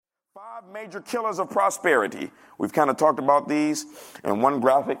5 major killers of prosperity. We've kind of talked about these in one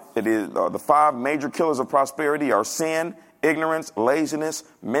graphic. It is the 5 major killers of prosperity are sin, ignorance, laziness,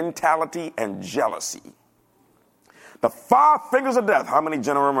 mentality, and jealousy. The 5 fingers of death. How many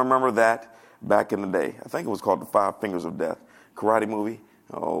gentlemen remember that back in the day? I think it was called the 5 fingers of death. Karate movie.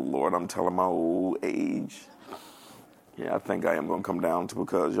 Oh, Lord, I'm telling my old age. Yeah, I think I am going to come down to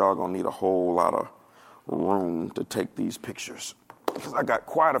because y'all going to need a whole lot of room to take these pictures. Because I got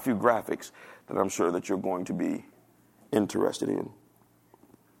quite a few graphics that I'm sure that you're going to be interested in.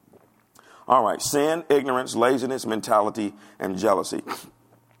 All right, sin, ignorance, laziness, mentality, and jealousy.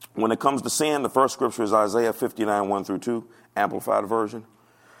 When it comes to sin, the first scripture is Isaiah 59, 1 through 2, Amplified Version.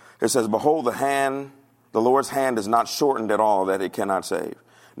 It says, "Behold, the Lord's hand is not shortened at all that it cannot save,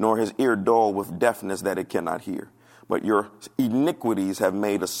 nor his ear dull with deafness that it cannot hear. But your iniquities have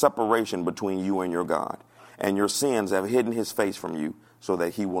made a separation between you and your God, and your sins have hidden his face from you so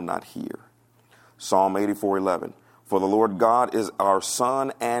that he will not hear." Psalm 84:11. "For the Lord God is our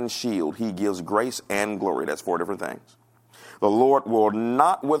sun and shield. He gives grace and glory." That's 4 different things. "The Lord will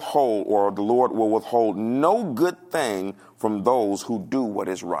not withhold, or the Lord will withhold no good thing from those who do what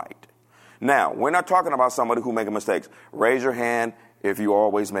is right." Now, we're not talking about somebody who makes mistakes. Raise your hand if you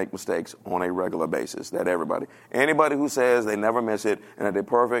always make mistakes on a regular basis. That everybody. Anybody who says they never miss it and that they're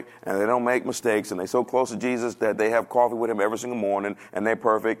perfect and they don't make mistakes and they're so close to Jesus that they have coffee with him every single morning and they're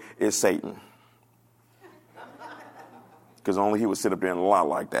perfect is Satan. Because only he would sit up there and lie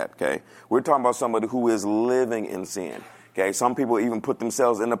like that, okay? We're talking about somebody who is living in sin, okay? Some people even put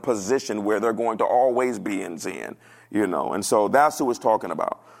themselves in a position where they're going to always be in sin, and so that's who it's talking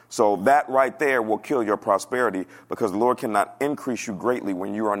about. So that right there will kill your prosperity because the Lord cannot increase you greatly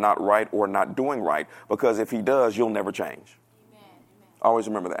when you are not right or not doing right, because if he does, you'll never change. Amen. Always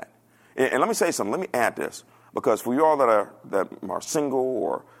remember that. And let me say something. Let me add this, because for you all that are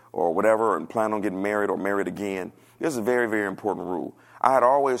single or whatever and plan on getting married or married again, this is a very, very important rule. I had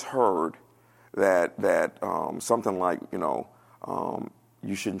always heard that something like,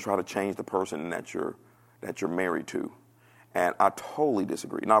 you shouldn't try to change the person that you're married to. And I totally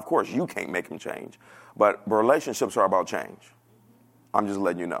disagree. Now, of course, you can't make them change, but relationships are about change. I'm just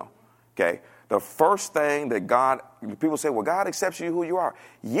letting you know, okay? The first thing that people say, well, God accepts you who you are.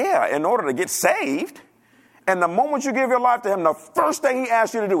 Yeah, in order to get saved. And the moment you give your life to him, the first thing he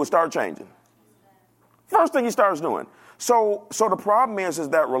asks you to do is start changing. First thing he starts doing. So the problem is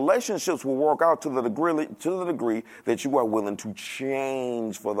that relationships will work out to the degree that you are willing to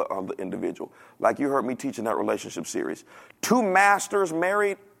change for the other individual. Like you heard me teach in that relationship series. 2 masters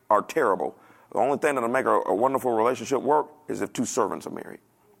married are terrible. The only thing that'll make a wonderful relationship work is if 2 servants are married.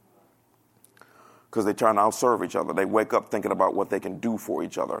 Because they're trying to outserve each other. They wake up thinking about what they can do for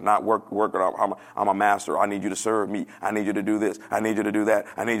each other, not working out, I'm a master. I need you to serve me. I need you to do this. I need you to do that.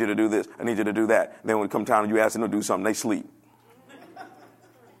 I need you to do this. I need you to do that. Then when it comes time you ask them to do something, they sleep.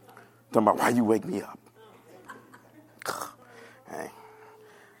 Talking about, why you wake me up? Hey.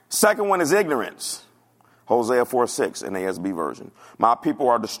 Second one is ignorance. Hosea 4:6, NASB version. "My people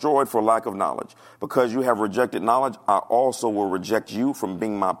are destroyed for lack of knowledge. Because you have rejected knowledge, I also will reject you from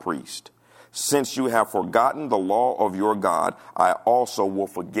being my priest. Since you have forgotten the law of your God, I also will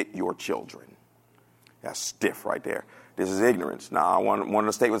forget your children." That's stiff right there. This is ignorance. Now, one of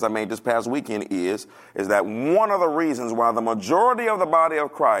the statements I made this past weekend is that one of the reasons why the majority of the body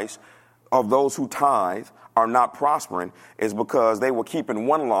of Christ, of those who tithe, are not prospering is because they were keeping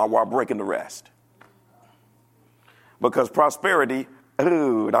one law while breaking the rest. Because prosperity, I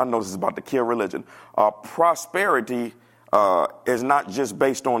know this is about to kill religion, prosperity is not just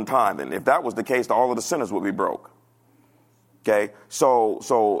based on tithing. If that was the case, all of the sinners would be broke. Okay,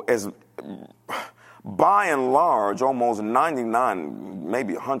 so as by and large, almost 99,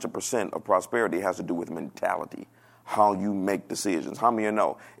 maybe 100% of prosperity has to do with mentality, how you make decisions. How many of you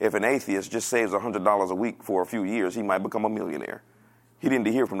know if an atheist just saves $100 a week for a few years, he might become a millionaire? He didn't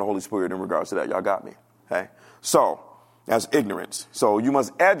hear from the Holy Spirit in regards to that. Y'all got me? Okay, so that's ignorance. So you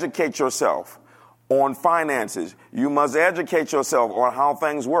must educate yourself on finances. You must educate yourself on how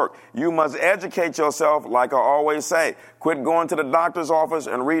things work. You must educate yourself, like I always say, quit going to the doctor's office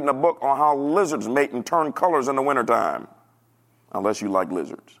and reading a book on how lizards mate and turn colors in the wintertime, unless you like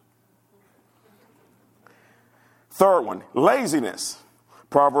lizards. Third one, laziness.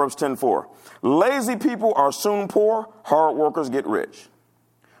 Proverbs 10:4. "Lazy people are soon poor, hard workers get rich."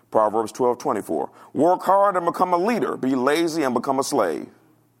 Proverbs 12:24. "Work hard and become a leader, be lazy and become a slave."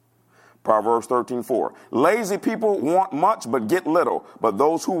 Proverbs 13:4. "Lazy people want much but get little, but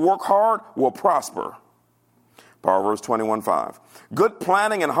those who work hard will prosper." Proverbs 21:5. "Good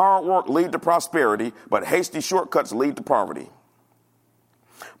planning and hard work lead to prosperity, but hasty shortcuts lead to poverty."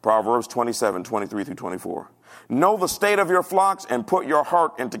 Proverbs 27:23-24. Know the state of your flocks and put your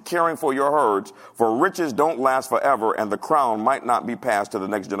heart into caring for your herds, for riches don't last forever and the crown might not be passed to the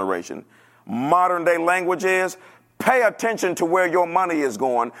next generation. Modern day language is pay attention to where your money is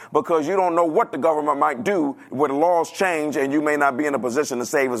going, because you don't know what the government might do when laws change and you may not be in a position to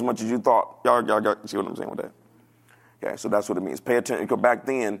save as much as you thought. Y'all see what I'm saying with that? Okay, so that's what it means. Pay attention. Because back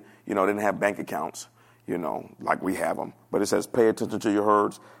then, they didn't have bank accounts, like we have them. But it says pay attention to your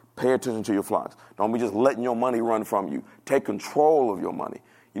herds, pay attention to your flocks. Don't be just letting your money run from you. Take control of your money.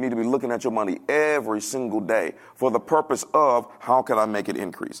 You need to be looking at your money every single day for the purpose of how can I make it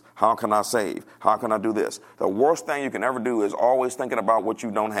increase? How can I save? How can I do this? The worst thing you can ever do is always thinking about what you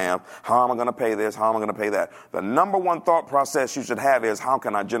don't have. How am I going to pay this? How am I going to pay that? The number one thought process you should have is how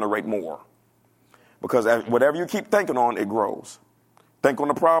can I generate more? Because whatever you keep thinking on, it grows. Think on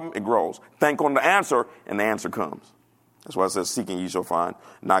the problem, it grows. Think on the answer, and the answer comes. That's why it says, seeking ye shall find,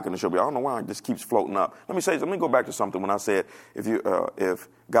 knocking it shall be. I don't know why it just keeps floating up. Let me go back to something when I said, if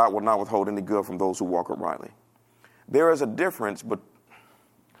God will not withhold any good from those who walk uprightly. There is a difference, but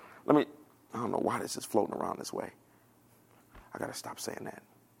I don't know why this is floating around this way. I got to stop saying that.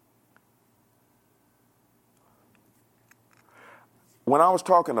 When I was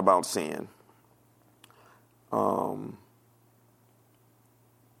talking about sin,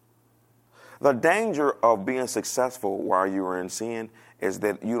 the danger of being successful while you are in sin is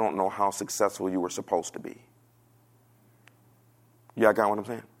that you don't know how successful you were supposed to be. Y'all got what I'm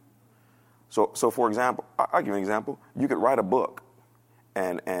saying? So for example, I'll give you an example. You could write a book,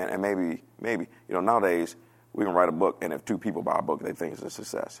 and maybe nowadays we can write a book, and if 2 people buy a book, they think it's a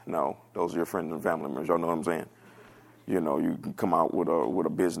success. No, those are your friends and family members. Y'all know what I'm saying? You can come out with a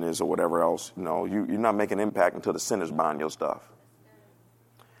business or whatever else. You're not making impact until the sinner's buying your stuff.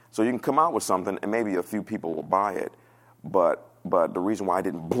 So you can come out with something and maybe a few people will buy it, but the reason why it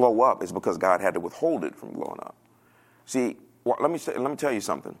didn't blow up is because God had to withhold it from blowing up. See, let me tell you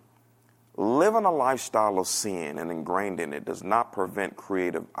something. Living a lifestyle of sin and ingrained in it does not prevent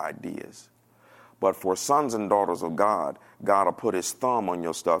creative ideas. But for sons and daughters of God, God will put his thumb on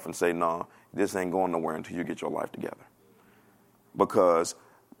your stuff and say, no, this ain't going nowhere until you get your life together. Because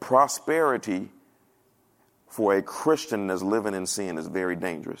prosperity for a Christian that's living in sin is very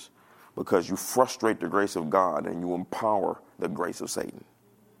dangerous, because you frustrate the grace of God and you empower the grace of Satan.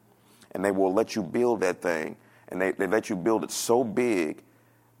 And they will let you build that thing, and they let you build it so big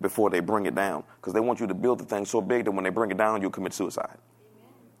before they bring it down, because they want you to build the thing so big that when they bring it down, you'll commit suicide.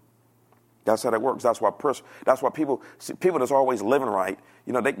 That's how that works. That's why people that's always living right,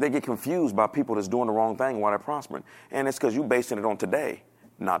 they get confused by people that's doing the wrong thing while they're prospering. And it's because you're basing it on today,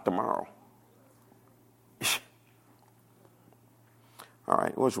 not tomorrow. All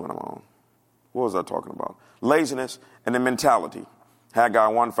right, which one am I on? What was I talking about? Laziness and then mentality.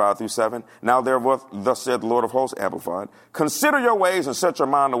 Haggai 1:5-7. Now therefore, thus said the Lord of hosts, amplified, consider your ways and set your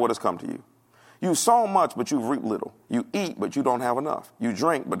mind on what has come to you. You sow much, but you've reaped little. You eat, but you don't have enough. You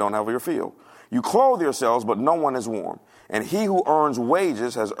drink, but don't have your fill. You clothe yourselves, but no one is warm. And he who earns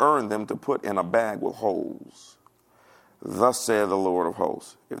wages has earned them to put in a bag with holes. Thus said the Lord of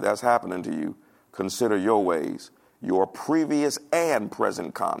hosts. If that's happening to you, consider your ways, your previous and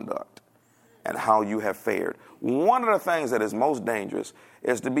present conduct, and how you have fared. One of the things that is most dangerous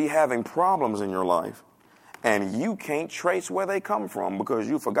is to be having problems in your life, and you can't trace where they come from because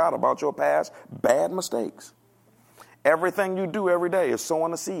you forgot about your past bad mistakes. Everything you do every day is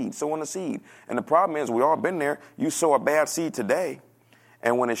sowing a seed, sowing a seed. And the problem is, we all been there. You sow a bad seed today,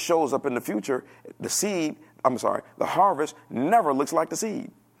 and when it shows up in the future, the harvest never looks like the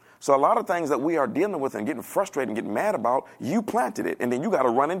seed. So a lot of things that we are dealing with and getting frustrated and getting mad about, you planted it, and then you got to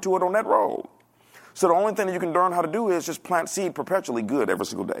run into it on that road. So the only thing that you can learn how to do is just plant seed perpetually good every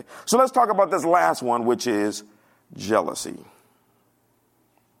single day. So let's talk about this last one, which is jealousy.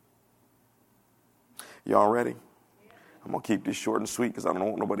 Y'all ready? I'm going to keep this short and sweet because I don't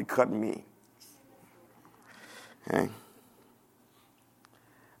want nobody cutting me. Okay.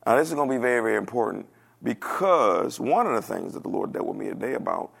 Now, this is going to be very, very important, because one of the things that the Lord dealt with me today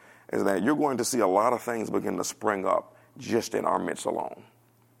about is that you're going to see a lot of things begin to spring up just in our midst alone.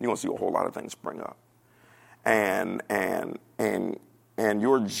 You're going to see a whole lot of things spring up. And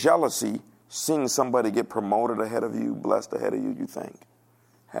your jealousy, seeing somebody get promoted ahead of you, blessed ahead of you, you think,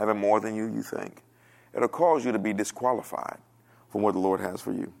 having more than you think, it'll cause you to be disqualified from what the Lord has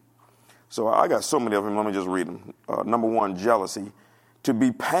for you. So I got so many of them. Let me just read them. Number one, jealousy. To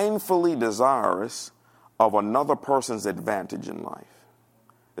be painfully desirous of another person's advantage in life.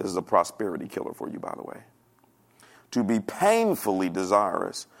 This is a prosperity killer for you, by the way. To be painfully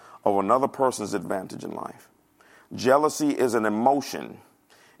desirous of another person's advantage in life. Jealousy is an emotion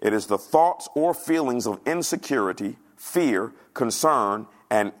It is the thoughts or feelings of insecurity, fear, concern,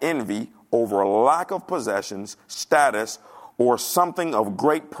 and envy over a lack of possessions, status, or something of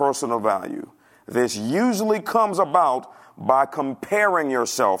great personal value. This usually comes about by comparing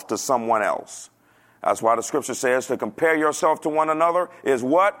yourself to someone else. That's why the scripture says to compare yourself to one another is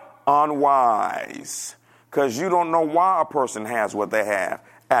what? Unwise. Because you don't know why a person has what they have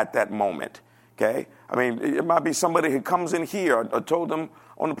at that moment. Okay? I mean, it might be somebody who comes in here. I told them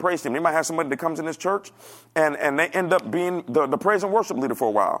on the praise team, they might have somebody that comes in this church and they end up being the praise and worship leader for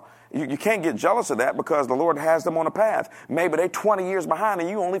a while. You can't get jealous of that because the Lord has them on a path. Maybe they're 20 years behind and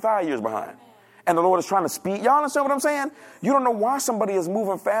you only 5 years behind. And the Lord is trying to speed. Y'all understand what I'm saying? You don't know why somebody is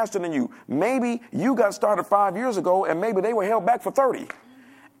moving faster than you. Maybe you got started 5 years ago and maybe they were held back for 30.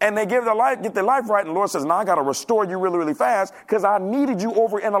 And they get their life right. And the Lord says, now I got to restore you really, really fast because I needed you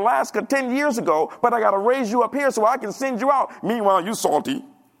over in Alaska 10 years ago, but I got to raise you up here so I can send you out. Meanwhile, you salty.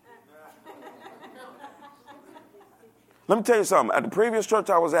 Let me tell you something. At the previous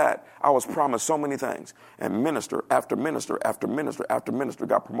church I was at, I was promised so many things. And minister after minister after minister after minister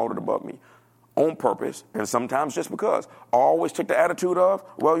got promoted above me on purpose and sometimes just because. I always took the attitude of,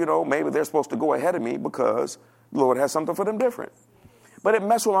 well, you know, maybe they're supposed to go ahead of me because the Lord has something for them different. But it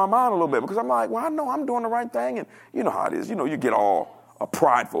messed with my mind a little bit because I'm like, well, I know I'm doing the right thing. And you know how it is. You know, you get all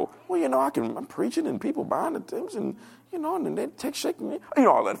prideful. Well, you know, I'm preaching and people buying the things and, you know, and then they take shaking me. You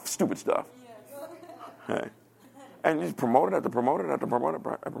know, all that stupid stuff. Hey. And just promoted after promoted after promoted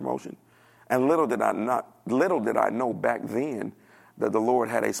after promotion. And little did I know back then that the Lord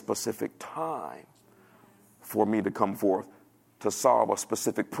had a specific time for me to come forth to solve a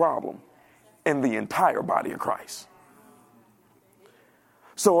specific problem in the entire body of Christ.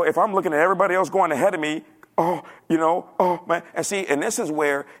 So if I'm looking at everybody else going ahead of me, oh man. And see, and this is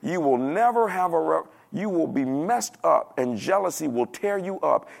where you will never have you will be messed up and jealousy will tear you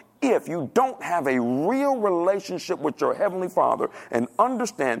up if you don't have a real relationship with your Heavenly Father and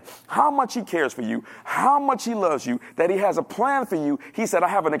understand how much He cares for you, how much He loves you, that He has a plan for you. He said, I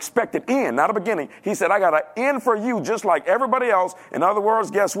have an expected end, not a beginning. He said, I got an end for you just like everybody else. In other words,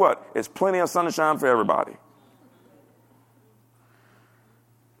 guess what? It's plenty of sunshine for everybody.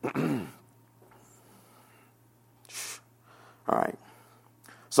 All right.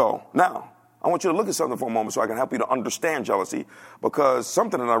 So now I want you to look at something for a moment so I can help you to understand jealousy, because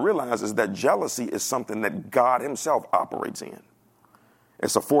something that I realize is that jealousy is something that God Himself operates in.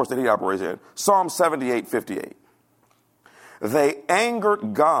 It's a force that He operates in. Psalm 78:58. They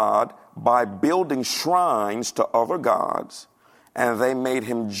angered God by building shrines to other gods, and they made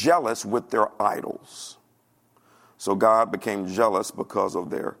Him jealous with their idols. So God became jealous because of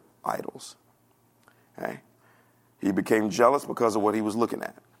their idols. Okay? He became jealous because of what He was looking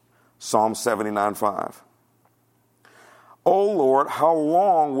at. Psalm 79:5. O Lord, how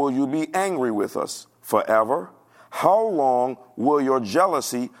long will you be angry with us? Forever? How long will your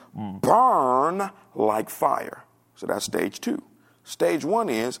jealousy burn like fire? So that's stage 2. Stage 1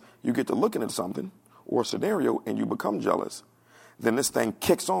 is you get to looking at something or a scenario and you become jealous. Then this thing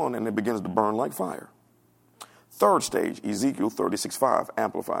kicks on and it begins to burn like fire. Third stage, Ezekiel 36:5,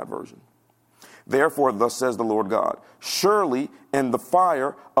 Amplified Version. Therefore, thus says the Lord God, surely in the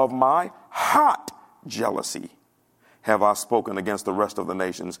fire of my hot jealousy have I spoken against the rest of the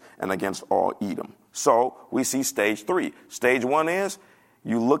nations and against all Edom. So we see stage 3. Stage 1 is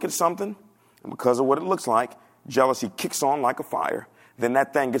you look at something, and because of what it looks like, jealousy kicks on like a fire. Then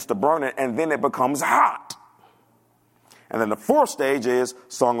that thing gets to burning, and then it becomes hot. And then the fourth stage is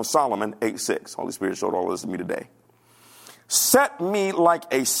Song of Solomon 8:6. Holy Spirit showed all this to me today. Set me like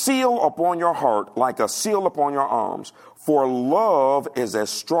a seal upon your heart, like a seal upon your arms, for love is as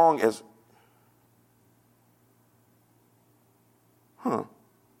strong as...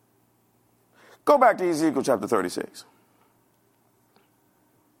 Go back to Ezekiel chapter 36.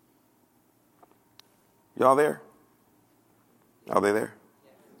 Y'all there? Are they there?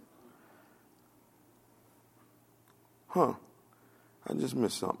 I just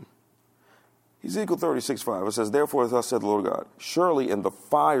missed something. Ezekiel 36:5, it says, therefore thus said the Lord God, surely in the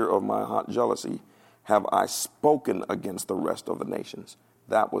fire of my hot jealousy have I spoken against the rest of the nations.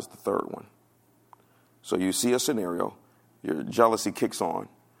 That was the third one. So you see a scenario, your jealousy kicks on,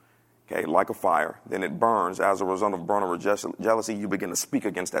 okay, like a fire, then it burns. As a result of burning jealousy, you begin to speak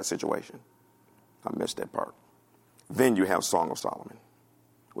against that situation. I missed that part. Then you have Song of Solomon,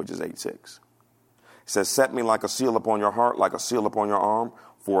 which is 8:6. It says, set me like a seal upon your heart, like a seal upon your arm,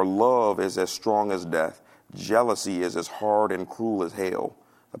 for love is as strong as death. Jealousy is as hard and cruel as hell,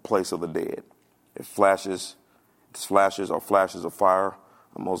 the place of the dead. It flashes of fire,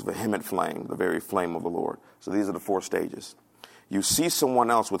 a most vehement flame, the very flame of the Lord. So these are the 4 stages. You see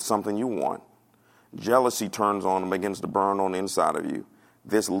someone else with something you want. Jealousy turns on and begins to burn on the inside of you.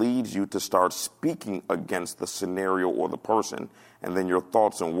 This leads you to start speaking against the scenario or the person, and then your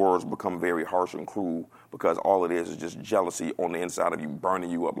thoughts and words become very harsh and cruel because all it is just jealousy on the inside of you, burning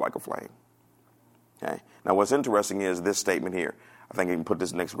you up like a flame. Okay. Now, what's interesting is this statement here. I think you can put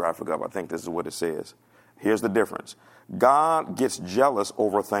this next graphic up. I think this is what it says. Here's the difference. God gets jealous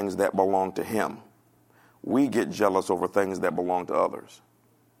over things that belong to him. We get jealous over things that belong to others.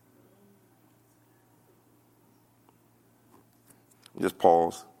 Just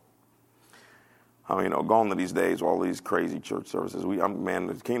pause. I mean, gone to these days, all these crazy church services. Man,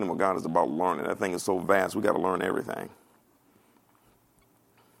 the kingdom of God is about learning. That thing is so vast, we got to learn everything.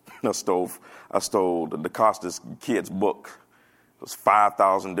 I stole the DeCosta's kids' book. There's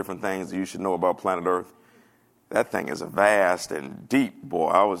 5,000 different things that you should know about planet Earth. That thing is vast and deep, boy.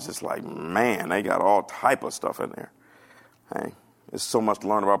 I was just like, man, they got all type of stuff in there. Hey, there's so much to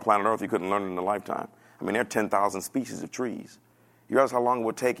learn about planet Earth you couldn't learn in a lifetime. I mean, there are 10,000 species of trees. You realize how long it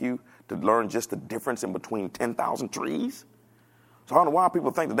would take you to learn just the difference in between 10,000 trees? So I don't know why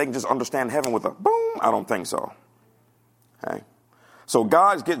people think that they can just understand heaven with a boom. I don't think so. Okay. So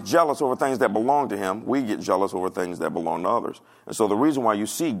God gets jealous over things that belong to him. We get jealous over things that belong to others. And so the reason why you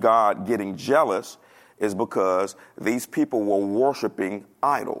see God getting jealous is because these people were worshiping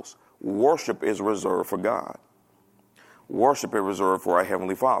idols. Worship is reserved for God. Worship is reserved for our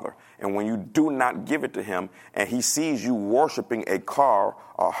Heavenly Father. And when you do not give it to him and he sees you worshiping a car,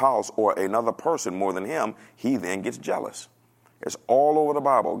 a house, or another person more than him, he then gets jealous. It's all over the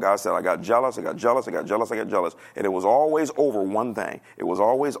Bible. God said, I got jealous, I got jealous, I got jealous, I got jealous. And it was always over one thing. It was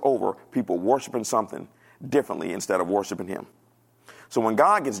always over people worshiping something differently instead of worshiping him. So when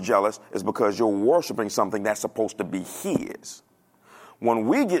God gets jealous, it's because you're worshiping something that's supposed to be his. When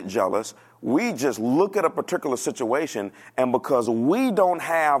we get jealous, we just look at a particular situation, and because we don't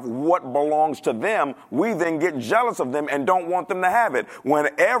have what belongs to them, we then get jealous of them and don't want them to have it, when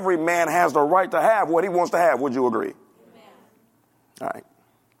every man has the right to have what he wants to have. Would you agree? Amen. All right.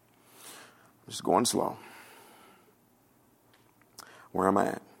 Just going slow. Where am I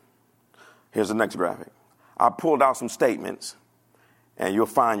at? Here's the next graphic. I pulled out some statements, and you'll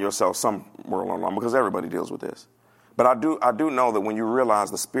find yourself somewhere along the line because everybody deals with this. But I do know that when you realize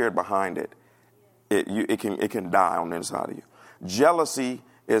the spirit behind it, it can die on the inside of you. Jealousy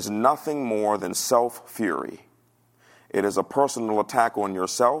is nothing more than self-fury. It is a personal attack on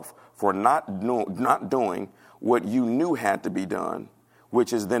yourself for not doing what you knew had to be done,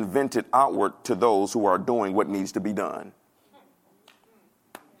 which is then vented outward to those who are doing what needs to be done.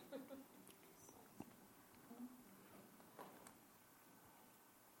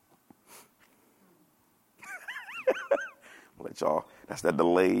 Let y'all, that's that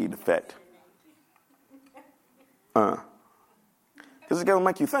delayed effect. Because it's going to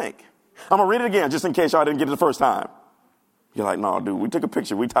make you think. I'm going to read it again just in case y'all didn't get it the first time. You're like, no, dude, we took a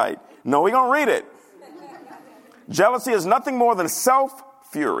picture. We tight. No, we're going to read it. Jealousy is nothing more than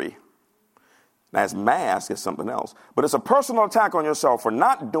self-fury. That's mask is something else. But it's a personal attack on yourself for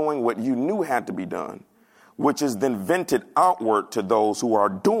not doing what you knew had to be done, which is then vented outward to those who are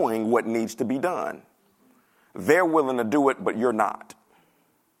doing what needs to be done. They're willing to do it, but you're not.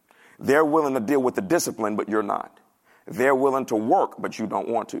 They're willing to deal with the discipline, but you're not. They're willing to work, but you don't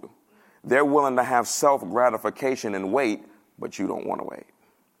want to. They're willing to have self-gratification and wait, but you don't want to wait.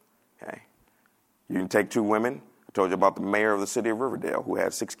 Okay. You can take two women. I told you about the mayor of the city of Riverdale who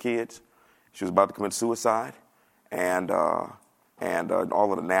had 6 kids. She was about to commit suicide, and all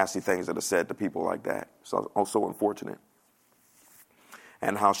of the nasty things that are said to people like that. So unfortunate.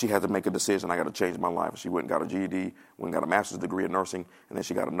 And how she had to make a decision, I got to change my life. She went and got a GED, went and got a master's degree in nursing, and then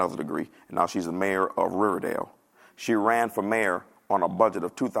she got another degree. And now she's the mayor of Riverdale. She ran for mayor on a budget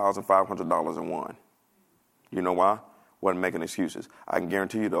of $2,500 and won. You know why? Wasn't making excuses. I can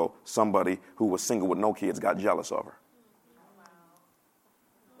guarantee you, though, somebody who was single with no kids got jealous of her.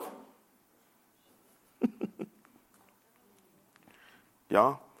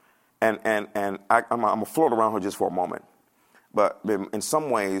 Y'all? And I'm going to float around her just for a moment. But in some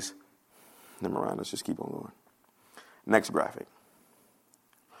ways, never mind, let's just keep on going. Next graphic.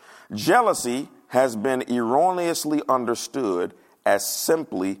 Jealousy has been erroneously understood as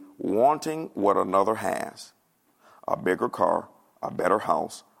simply wanting what another has. A bigger car, a better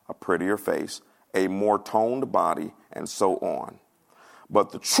house, a prettier face, a more toned body, and so on.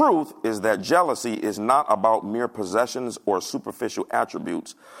 But the truth is that jealousy is not about mere possessions or superficial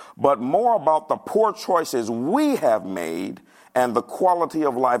attributes, but more about the poor choices we have made and the quality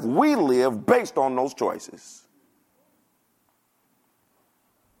of life we live based on those choices.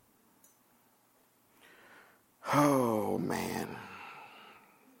 Oh, man.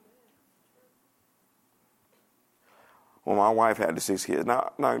 Well, my wife had the 6 kids.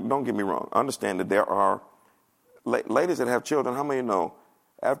 Now, don't get me wrong. Understand that there are ladies that have children. How many know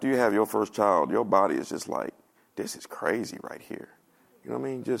after you have your first child, your body is just like, this is crazy right here. You know what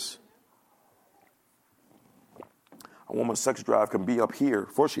I mean? Just a woman's sex drive can be up here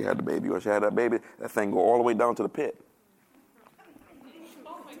before she had the baby, or she had that baby, that thing go all the way down to the pit.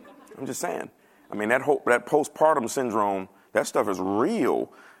 I'm just saying. I mean, that postpartum syndrome, that stuff is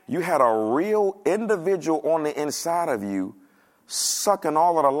real. You had a real individual on the inside of you sucking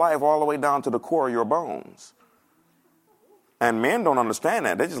all of the life all the way down to the core of your bones. And men don't understand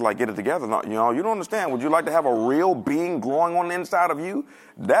that. They just like, get it together. No, you don't understand. Would you like to have a real being growing on the inside of you?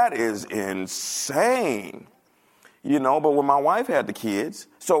 That is insane. But when my wife had the kids,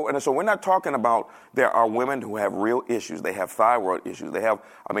 so we're not talking about, there are women who have real issues. They have thyroid issues. There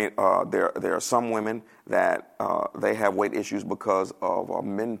are some women that they have weight issues because of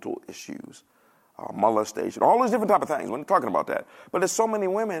mental issues, molestation, all these different type of things. We're not talking about that. But there's so many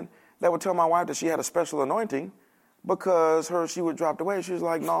women that would tell my wife that she had a special anointing because she would drop the weight. She was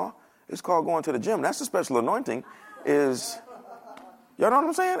like, no, it's called going to the gym. That's the special anointing is, you know what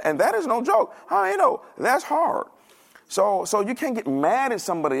I'm saying? And that is no joke. How many know? That's hard. So you can't get mad at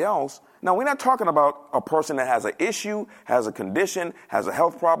somebody else. Now, we're not talking about a person that has an issue, has a condition, has a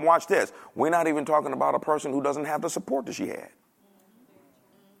health problem. Watch this. We're not even talking about a person who doesn't have the support that she had.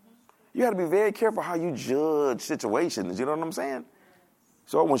 You got to be very careful how you judge situations. You know what I'm saying?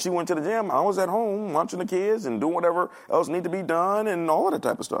 So when she went to the gym, I was at home watching the kids and doing whatever else need to be done and all of that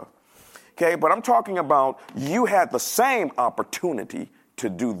type of stuff. Okay, but I'm talking about you had the same opportunity to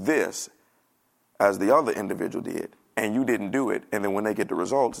do this as the other individual did. And you didn't do it, and then when they get the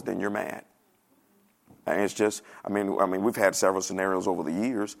results, then you're mad. And it's just, I mean, we've had several scenarios over the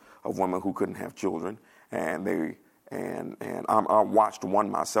years of women who couldn't have children, and I watched one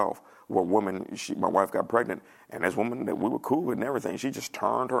myself where my wife got pregnant, and this woman that we were cool with and everything, she just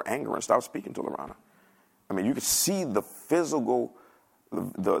turned her anger and stopped speaking to Lorana. I mean, you could see the physical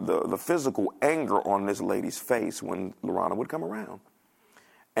anger on this lady's face when Lorana would come around.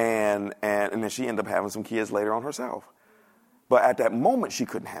 And then she ended up having some kids later on herself. But at that moment, she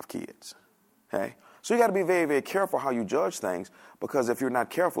couldn't have kids. Okay? So you got to be very, very careful how you judge things, because if you're not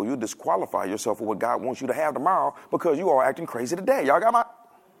careful, you disqualify yourself for what God wants you to have tomorrow because you are acting crazy today. Y'all got my...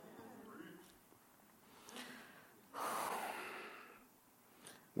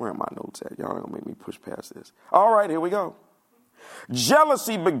 Where are my notes at? Y'all ain't gonna make me push past this. All right, here we go.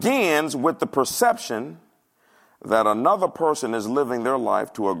 Jealousy begins with the perception that another person is living their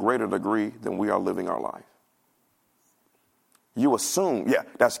life to a greater degree than we are living our life. You assume,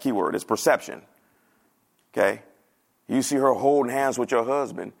 that's the key word, it's perception. Okay? You see her holding hands with your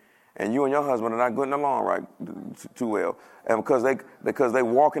husband, and you and your husband are not getting along right too well. And because they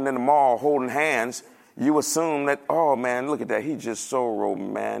walking in the mall holding hands, you assume that, oh man, look at that, he's just so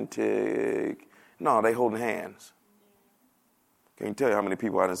romantic. No, they holding hands. Can't tell you how many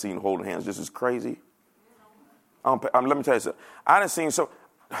people I done seen holding hands just as crazy. Let me tell you something. I done seen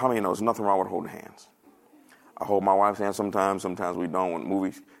how many know there's nothing wrong with holding hands? I hold my wife's hand sometimes we don't. In the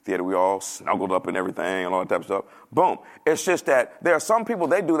movie theater, we all snuggled up and everything and all that type of stuff. Boom. It's just that there are some people,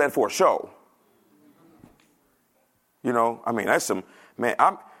 they do that for a show. That's some, man,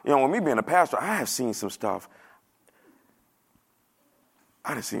 with me being a pastor, I have seen some stuff.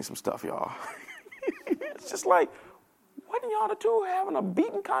 I done seen some stuff, y'all. It's just like, wasn't y'all the two having a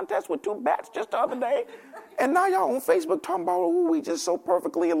beating contest with two bats just the other day? And now y'all on Facebook talking about, we just so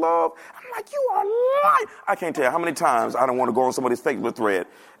perfectly in love. I'm like, you are lying. I can't tell you how many times I don't want to go on somebody's Facebook thread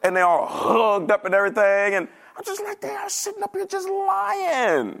and they all hugged up and everything. And I'm just like, they are sitting up here just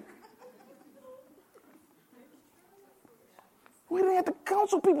lying. We didn't have to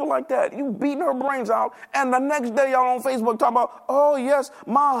counsel people like that. You beating her brains out, and the next day y'all on Facebook talking about, oh yes,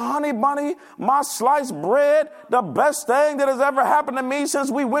 my honey bunny, my sliced bread, the best thing that has ever happened to me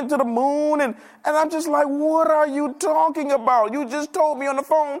since we went to the moon. And I'm just like, what are you talking about? You just told me on the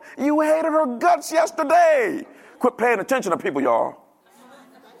phone you hated her guts yesterday. Quit paying attention to people, y'all.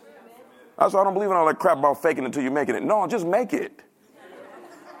 That's why I don't believe in all that crap about faking it until you're making it. No, just make it.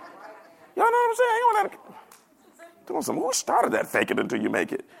 Y'all know what I'm saying? You don't have to... Who started that fake it until you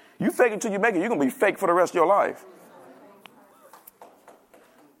make it? You fake it until you make it, you're going to be fake for the rest of your life.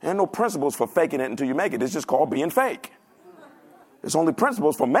 There ain't no principles for faking it until you make it. It's just called being fake. There's only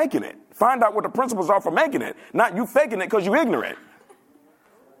principles for making it. Find out what the principles are for making it, not you faking it because you're ignorant.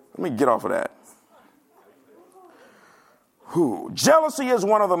 Let me get off of that. Jealousy is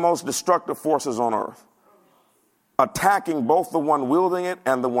one of the most destructive forces on earth, attacking both the one wielding it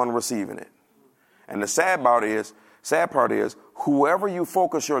and the one receiving it. And the sad part is, whoever you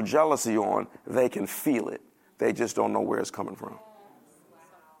focus your jealousy on, they can feel it. They just don't know where it's coming from.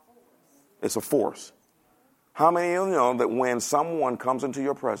 It's a force. How many of you know that when someone comes into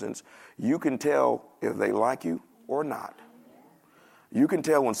your presence, you can tell if they like you or not? You can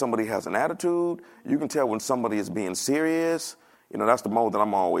tell when somebody has an attitude. You can tell when somebody is being serious. You know, that's the mode that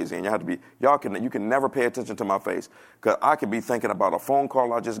I'm always in. You can never pay attention to my face, because I could be thinking about a phone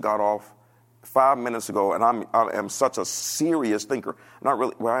call I just got off 5 minutes ago, and I am such a serious thinker. Not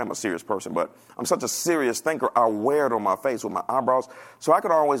really, well, I am a serious person, but I'm such a serious thinker. I wear it on my face with my eyebrows. So I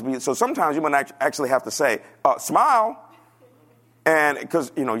could always be, so sometimes you might actually have to say, smile. And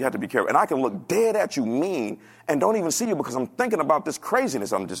because, you have to be careful. And I can look dead at you mean and don't even see you because I'm thinking about this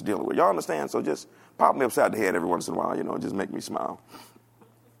craziness I'm just dealing with. Y'all understand? So just pop me upside the head every once in a while, just make me smile.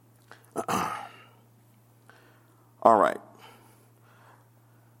 All right.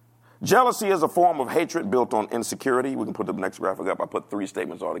 Jealousy is a form of hatred built on insecurity. We can put the next graphic up. I put 3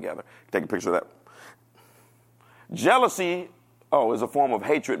 statements all together. Take a picture of that. Jealousy, is a form of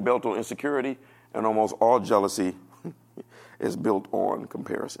hatred built on insecurity, and almost all jealousy is built on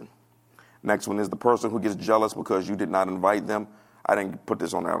comparison. Next one is the person who gets jealous because you did not invite them. I didn't put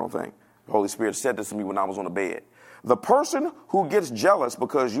this on there, I don't think. The Holy Spirit said this to me when I was on the bed. The person who gets jealous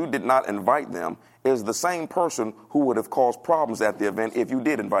because you did not invite them is the same person who would have caused problems at the event if you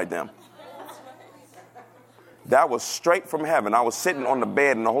did invite them. That was straight from heaven. I was sitting on the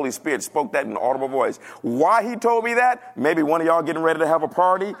bed and the Holy Spirit spoke that in an audible voice. Why he told me that? Maybe one of y'all getting ready to have a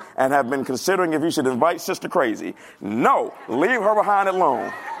party and have been considering if you should invite Sister Crazy. No, leave her behind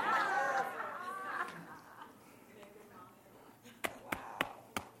alone.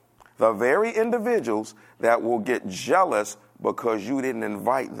 The very individuals that will get jealous because you didn't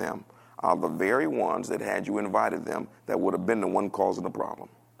invite them are the very ones that had you invited them that would have been the one causing the problem.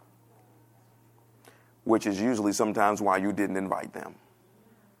 Which is usually sometimes why you didn't invite them.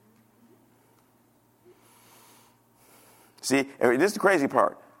 See, this is the crazy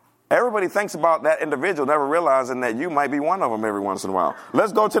part. Everybody thinks about that individual, never realizing that you might be one of them every once in a while.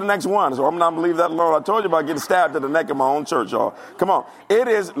 Let's go to the next one. So I'm not believe that alone. I told you about getting stabbed in the neck in my own church, y'all. Come on. It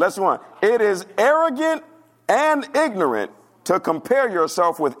is arrogant and ignorant to compare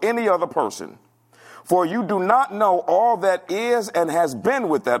yourself with any other person. For you do not know all that is and has been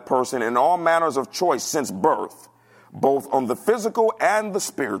with that person in all manners of choice since birth, both on the physical and the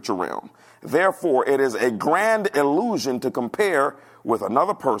spiritual realm. Therefore, it is a grand illusion to compare with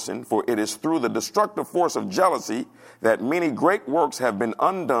another person, for it is through the destructive force of jealousy that many great works have been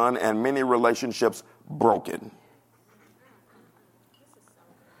undone and many relationships broken.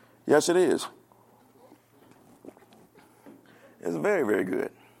 Yes, it is. It's very, very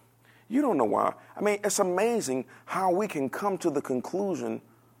good. You don't know why. I mean, it's amazing how we can come to the conclusion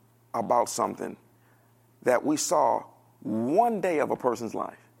about something that we saw one day of a person's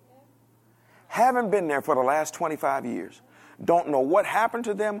life. Haven't been there for the last 25 years. Don't know what happened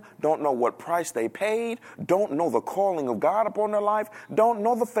to them. Don't know what price they paid. Don't know the calling of God upon their life. Don't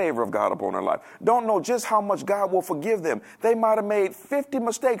know the favor of God upon their life. Don't know just how much God will forgive them. They might have made 50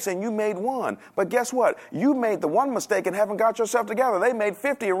 mistakes and you made one. But guess what? You made the one mistake and haven't got yourself together. They made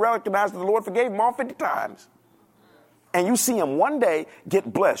 50 and recognized that the Lord forgave them all 50 times. And you see them one day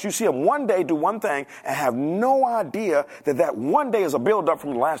get blessed. You see them one day do one thing and have no idea that one day is a build-up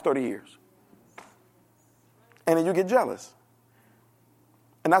from the last 30 years. And then you get jealous.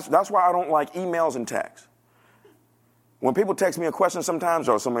 And that's why I don't like emails and texts. When people text me a question sometimes,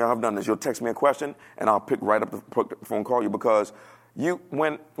 or some of y'all have done this, you'll text me a question and I'll pick right up the phone, call you, because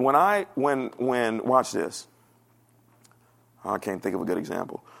watch this. I can't think of a good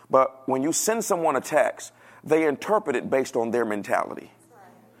example. But when you send someone a text, they interpret it based on their mentality.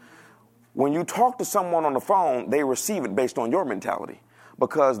 When you talk to someone on the phone, they receive it based on your mentality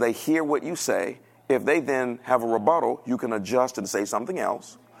because they hear what you say. If they then have a rebuttal, you can adjust and say something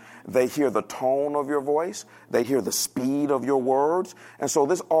else. They hear the tone of your voice. They hear the speed of your words. And so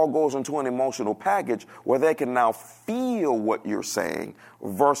this all goes into an emotional package where they can now feel what you're saying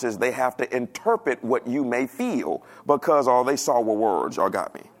versus they have to interpret what you may feel because all they saw were words. Y'all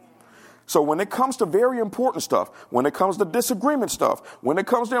got me? So when it comes to very important stuff, when it comes to disagreement stuff, when it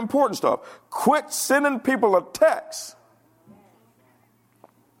comes to important stuff, quit sending people a text.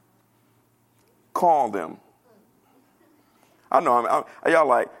 Call them. I know y'all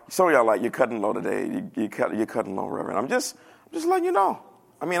like, some of y'all like, you're cutting low today. You're cutting low, Reverend. I'm just letting you know.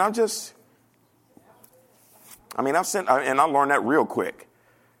 I learned that real quick.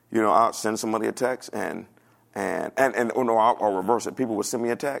 I'll send somebody a text and I'll reverse it. People will send me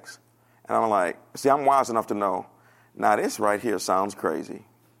a text and I'm like, see, I'm wise enough to know, now this right here sounds crazy.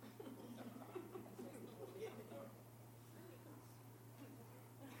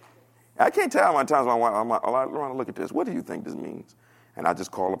 I can't tell how many times my wife, I'm like, Lorena, look at this. What do you think this means? And I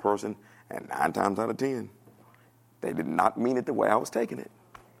just call a person, and 9 times out of 10, they did not mean it the way I was taking it.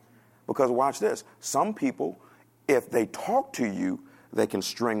 Because watch this. Some people, if they talk to you, they can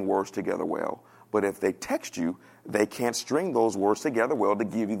string words together well. But if they text you, they can't string those words together well to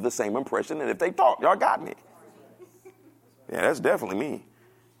give you the same impression that if they talk. Y'all got me? Yeah, that's definitely me.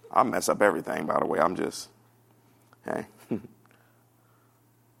 I mess up everything, by the way. I'm just, hey.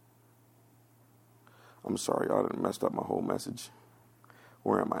 I'm sorry, y'all done messed up my whole message.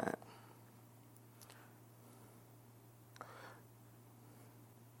 Where am I at?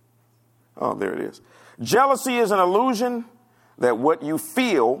 Oh, there it is. Jealousy is an illusion that what you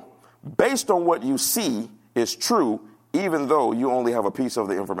feel based on what you see is true, even though you only have a piece of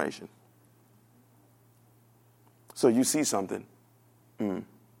the information. So you see something. Hey,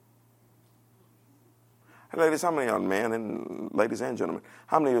 ladies, how many of you, man, and ladies and gentlemen,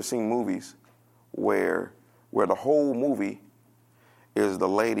 how many of you have seen movies where the whole movie is the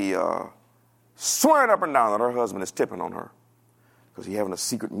lady swearing up and down that her husband is tipping on her because he's having a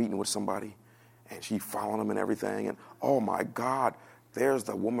secret meeting with somebody and she following him and everything, and oh my God, there's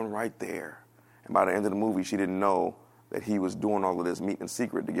the woman right there. And by the end of the movie, she didn't know that he was doing all of this meeting in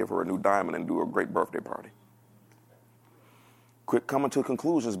secret to give her a new diamond and do a great birthday party. Quit coming to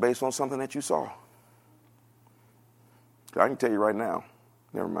conclusions based on something that you saw. I can tell you right now,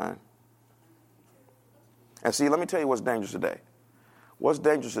 never mind. And see, let me tell you what's dangerous today. What's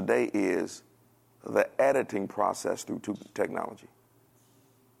dangerous today is the editing process through technology.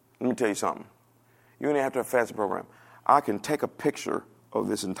 Let me tell you something. You don't even have to have a fancy program. I can take a picture of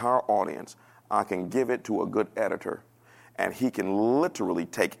this entire audience. I can give it to a good editor, and he can literally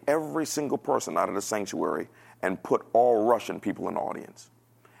take every single person out of the sanctuary and put all Russian people in the audience.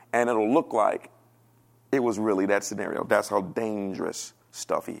 And it'll look like it was really that scenario. That's how dangerous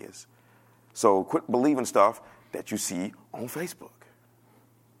stuff is. So quit believing stuff that you see on Facebook.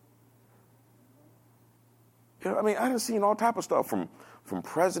 You know, I mean, I done seen all type of stuff from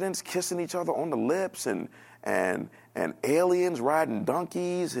presidents kissing each other on the lips and aliens riding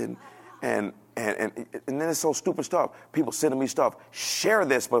donkeys and then it's so stupid stuff. People sending me stuff. Share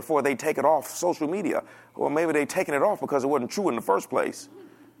this before they take it off social media. Well, maybe they taking it off because it wasn't true in the first place.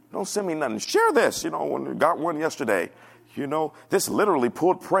 Don't send me nothing. Share this. You know, when we got one yesterday, you know, this literally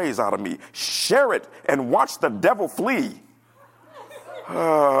pulled praise out of me. Share it and watch the devil flee.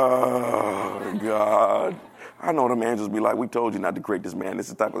 Oh, God. I know them angels be like, we told you not to create this man. This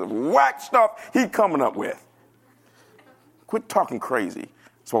is the type of whack stuff he coming up with. Quit talking crazy.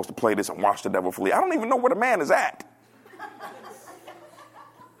 Supposed to play this and watch the devil flee. I don't even know where the man is at.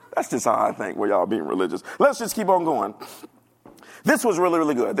 That's just how I think, where y'all being religious. Let's just keep on going. This was really,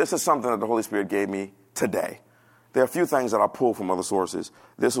 really good. This is something that the Holy Spirit gave me today. There are a few things that I pulled from other sources.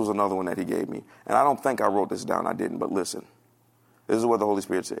 This was another one that he gave me. And I don't think I wrote this down. I didn't, but listen. This is what the Holy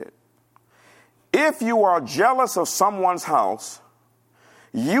Spirit said. If you are jealous of someone's house,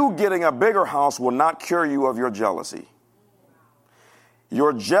 you getting a bigger house will not cure you of your jealousy.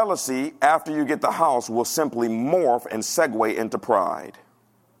 Your jealousy after you get the house will simply morph and segue into pride.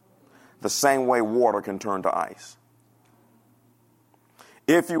 The same way water can turn to ice.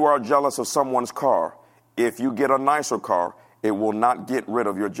 If you are jealous of someone's car, if you get a nicer car, it will not get rid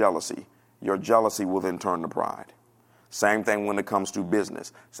of your jealousy. Your jealousy will then turn to pride. Same thing when it comes to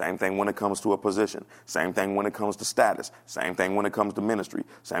business. Same thing when it comes to a position. Same thing when it comes to status. Same thing when it comes to ministry.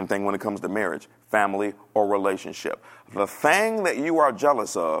 Same thing when it comes to marriage, family, or relationship. The thing that you are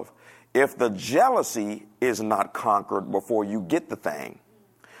jealous of, if the jealousy is not conquered before you get the thing,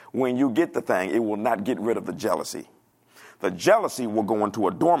 when you get the thing, it will not get rid of the jealousy. The jealousy will go into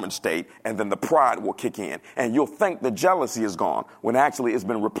a dormant state, and then the pride will kick in. And you'll think the jealousy is gone, when actually it's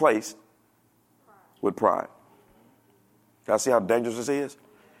been replaced with pride. Y'all see how dangerous this is?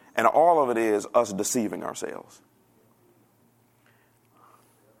 And all of it is us deceiving ourselves.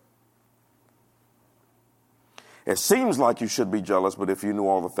 It seems like you should be jealous, but if you knew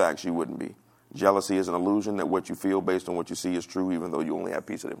all the facts, you wouldn't be. Jealousy is an illusion that what you feel based on what you see is true, even though you only have a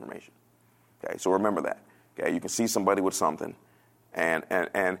piece of information. Okay, so remember that. Okay, you can see somebody with something,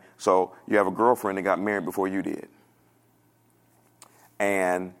 and so you have a girlfriend that got married before you did,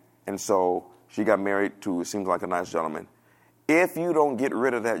 and so she got married to, it seems like, a nice gentleman. If you don't get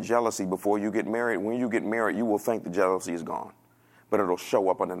rid of that jealousy before you get married, when you get married, you will think the jealousy is gone, but it'll show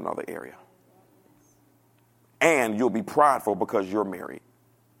up in another area. And you'll be prideful because you're married.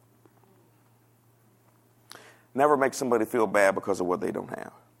 Never make somebody feel bad because of what they don't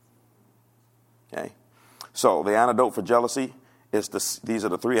have. Okay? So the antidote for jealousy is these are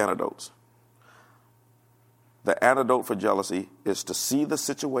the 3 antidotes. The antidote for jealousy is to see the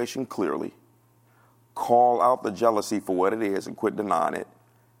situation clearly, call out the jealousy for what it is and quit denying it,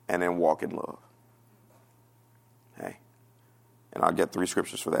 and then walk in love. Hey, and I'll get 3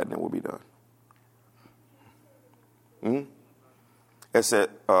 scriptures for that, and then we'll be done. It said,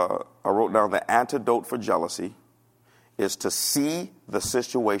 I wrote down the antidote for jealousy is to see the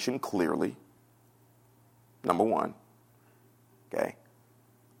situation clearly. Number 1. Okay.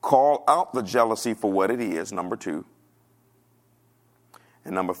 Call out the jealousy for what it is. Number 2.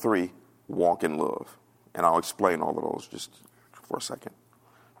 And number 3, walk in love. And I'll explain all of those just for a second.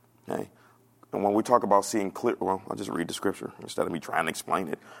 Okay. And when we talk about seeing clear, well, I'll just read the scripture instead of me trying to explain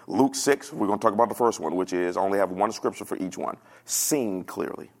it. Luke 6, we're going to talk about the first one, which is only have one scripture for each one. Seeing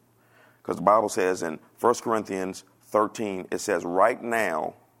clearly. Because the Bible says in 1 Corinthians 13, it says right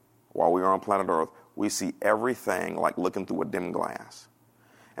now, while we are on planet Earth, we see everything like looking through a dim glass.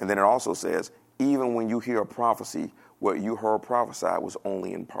 And then it also says, even when you hear a prophecy, what you heard prophesied was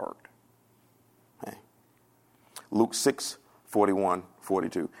only in part. Okay. Luke 6, 41,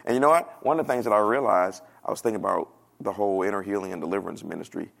 42. And you know what? One of the things that I realized, I was thinking about the whole inner healing and deliverance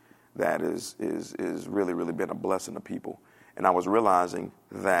ministry that is really, really been a blessing to people. And I was realizing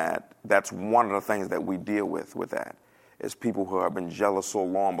that that's one of the things that we deal with that is people who have been jealous so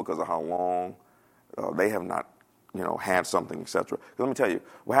long because of how long they have not, had something, etc. Let me tell you,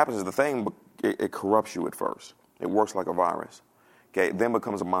 what happens is the thing, it corrupts you at first. It works like a virus. Okay, then it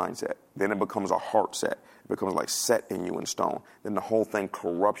becomes a mindset. Then it becomes a heart set. It becomes like set in you in stone. Then the whole thing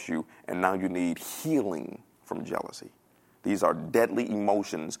corrupts you, and now you need healing from jealousy. These are deadly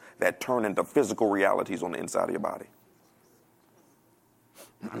emotions that turn into physical realities on the inside of your body.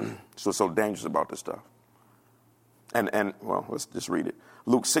 So it's so dangerous about this stuff. And well, let's just read it.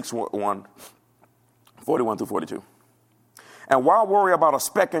 Luke 6, 1, 41 through 42. And why worry about a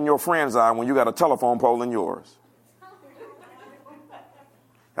speck in your friend's eye when you got a telephone pole in yours?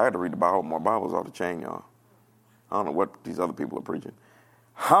 I had to read the Bible. My Bible's off the chain, y'all. I don't know what these other people are preaching.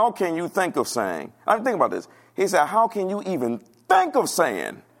 How can you think of saying, I'm thinking about this. He said, how can you even think of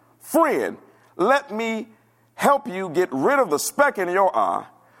saying, friend, let me help you get rid of the speck in your eye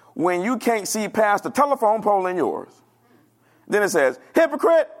when you can't see past the telephone pole in yours? Then it says,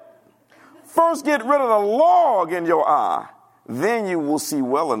 hypocrite, first get rid of the log in your eye. Then you will see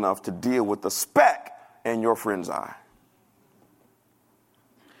well enough to deal with the speck in your friend's eye.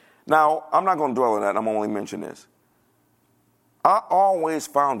 Now, I'm not going to dwell on that. I'm only mention this. I always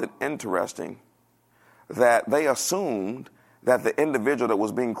found it interesting that they assumed that the individual that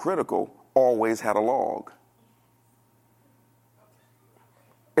was being critical always had a log.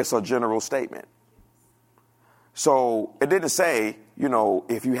 It's a general statement. So it didn't say,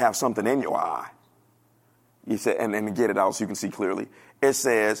 if you have something in your eye, you said, and get it out so you can see clearly. It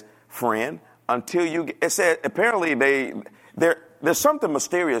says, friend, until you get, it said, apparently there's something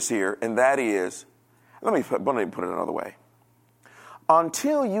mysterious here, and that is, let me put it another way.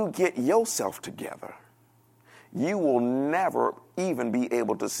 Until you get yourself together, you will never even be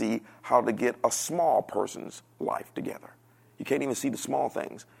able to see how to get a small person's life together. You can't even see the small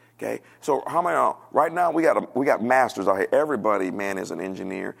things. Okay, so how many? Right now we got masters out here. Everybody, man, is an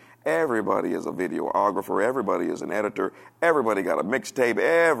engineer. Everybody is a videographer. Everybody is an editor. Everybody got a mixtape.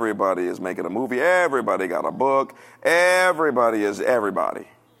 Everybody is making a movie. Everybody got a book. Everybody is everybody.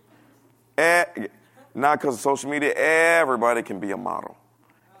 Not because of social media. Everybody can be a model.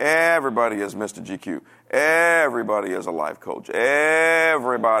 Everybody is Mr. GQ. Everybody is a life coach.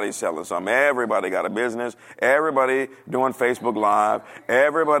 Everybody's selling something. Everybody got a business. Everybody doing Facebook Live.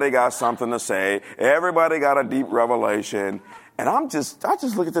 Everybody got something to say. Everybody got a deep revelation. And I just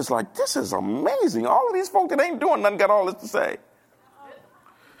look at this like, this is amazing. All of these folk that ain't doing nothing got all this to say.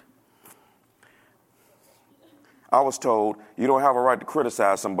 I was told you don't have a right to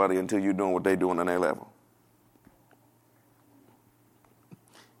criticize somebody until you're doing what they're doing on their level.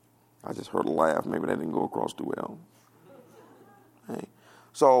 I just heard a laugh. Maybe that didn't go across too well. Hey.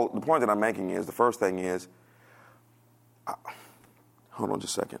 So the point that I'm making is, the first thing is, hold on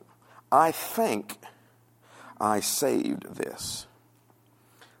just a second. I think I saved this.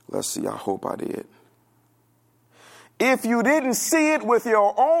 Let's see, I hope I did. If you didn't see it with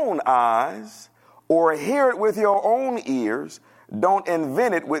your own eyes or hear it with your own ears, don't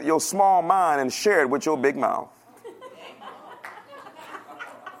invent it with your small mind and share it with your big mouth.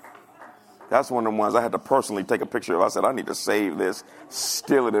 That's one of the ones I had to personally take a picture of. I said, I need to save this,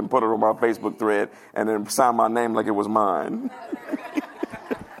 steal it, and put it on my Facebook thread, and then sign my name like it was mine.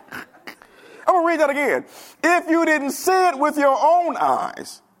 I'm going to read that again. If you didn't see it with your own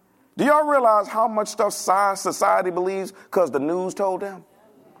eyes, do y'all realize how much stuff society believes because the news told them?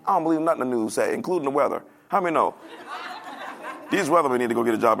 I don't believe nothing the news say, including the weather. How many know? These weathermen need to go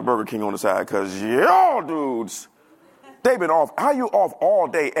get a job at Burger King on the side because y'all dudes, they've been off. How you off all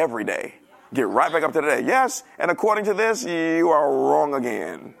day, every day? Get right back up to the day. Yes, and according to this, you are wrong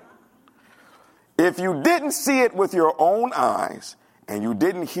again. If you didn't see it with your own eyes and you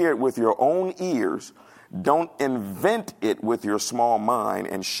didn't hear it with your own ears, don't invent it with your small mind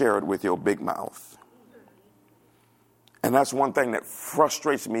and share it with your big mouth. And that's one thing that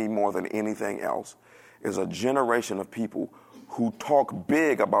frustrates me more than anything else is a generation of people who talk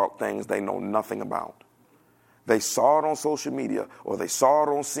big about things they know nothing about. They saw it on social media, or they saw it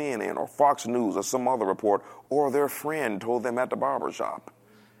on CNN or Fox News or some other report, or their friend told them at the barbershop.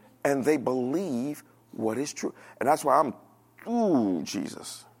 And they believe what is true. And that's why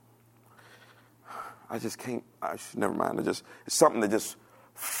Jesus. I just can't, never mind. It's something that just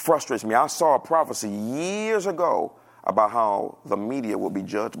frustrates me. I saw a prophecy years ago about how the media will be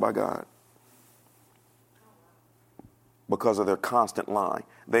judged by God because of their constant lying.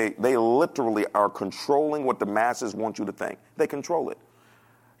 They literally are controlling what the masses want you to think. They control it.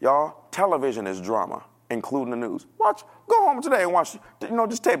 Y'all, television is drama, including the news. Go home today and watch,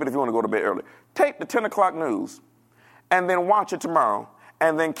 just tape it if you want to go to bed early. Tape the 10 o'clock news and then watch it tomorrow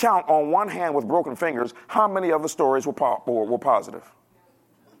and then count on one hand with broken fingers how many of the stories were positive.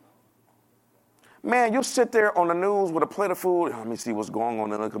 Man, you sit there on the news with a plate of food. Let me see what's going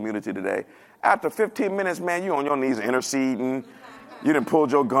on in the community today. After 15 minutes, man, you on your knees interceding. You done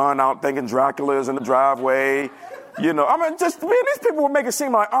pulled your gun out thinking Dracula's in the driveway. These people would make it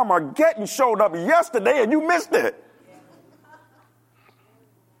seem like Armageddon showed up yesterday and you missed it.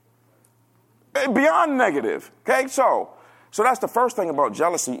 Beyond negative. Okay, so that's the first thing about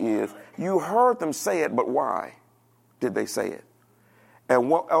jealousy is you heard them say it, but why did they say it? And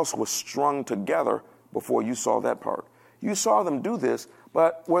what else was strung together before you saw that part? You saw them do this,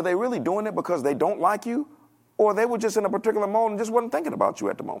 but were they really doing it because they don't like you? Or they were just in a particular mode and just wasn't thinking about you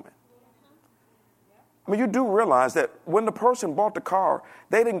at the moment? I mean, you do realize that when the person bought the car,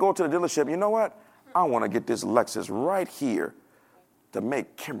 they didn't go to the dealership. You know what? I want to get this Lexus right here to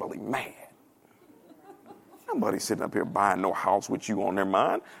make Kimberly mad. Nobody sitting up here buying no house with you on their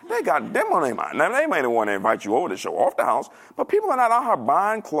mind. They got them on their mind. Now, they may want to invite you over to show off the house, but people are not out here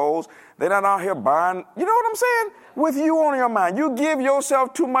buying clothes. They're not out here buying, you know what I'm saying? With you on your mind. You give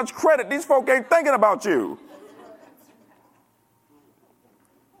yourself too much credit. These folk ain't thinking about you.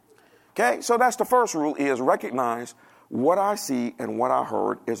 Okay, so that's the first rule is recognize what I see and what I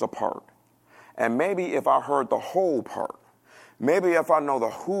heard is a part. And maybe if I heard the whole part, maybe if I knew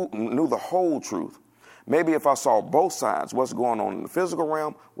the whole truth, maybe if I saw both sides, what's going on in the physical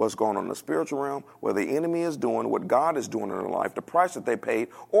realm, what's going on in the spiritual realm, what the enemy is doing, what God is doing in their life, the price that they paid,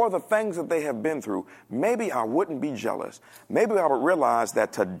 or the things that they have been through, maybe I wouldn't be jealous. Maybe I would realize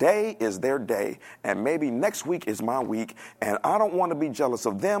that today is their day, and maybe next week is my week, and I don't want to be jealous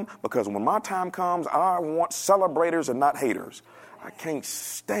of them because when my time comes, I want celebrators and not haters. I can't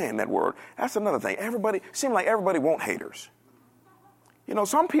stand that word. That's another thing. Seems like everybody want haters.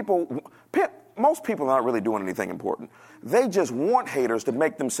 Most people are not really doing anything important. They just want haters to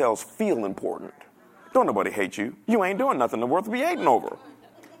make themselves feel important. Don't nobody hate you. You ain't doing nothing worth to be hating over.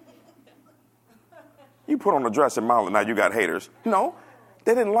 You put on a dress in Mile, now you got haters. No,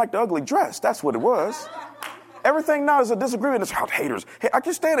 they didn't like the ugly dress. That's what it was. Everything now is a disagreement. It's about haters. Hey, I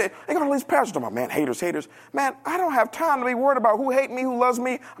can stand it. They got all these pastors talking about, man, haters. Man, I don't have time to be worried about who hate me, who loves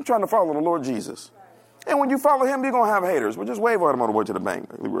me. I'm trying to follow the Lord Jesus. And when you follow him, you're going to have haters. But just wave at them on the way to the bank,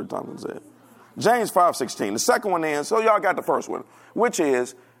 like Leroy Thompson said. James 5:16. The second one is, so y'all got the first one, which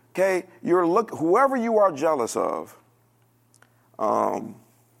is, okay, whoever you are jealous of, you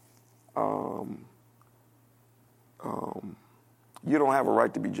don't have a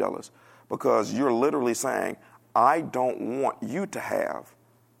right to be jealous because you're literally saying, I don't want you to have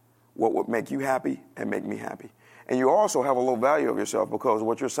what would make you happy and make me happy. And you also have a low value of yourself because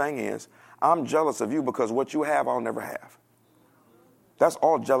what you're saying is, I'm jealous of you because what you have, I'll never have. That's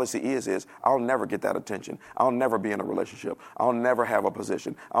all jealousy is I'll never get that attention. I'll never be in a relationship. I'll never have a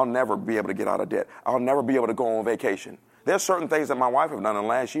position. I'll never be able to get out of debt. I'll never be able to go on vacation. There's certain things that my wife have done in the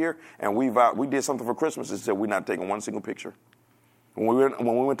last year, and we did something for Christmas and said we're not taking one single picture when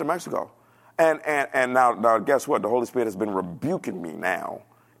we went to Mexico. And now guess what? The Holy Spirit has been rebuking me now.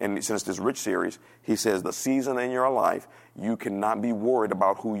 And since this Rich series, he says the season in your life, you cannot be worried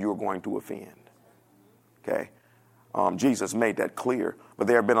about who you're going to offend. Okay? Jesus made that clear. But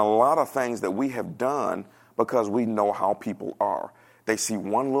there have been a lot of things that we have done because we know how people are. They see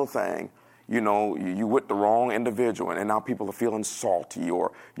one little thing, you with the wrong individual, and now people are feeling salty,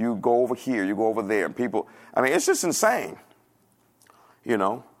 or you go over here, you go over there, and it's just insane.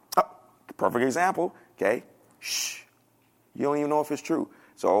 Perfect example, Okay? Shh. You don't even know if it's true.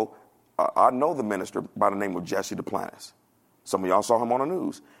 So I know the minister by the name of Jesse Duplantis. Some of y'all saw him on the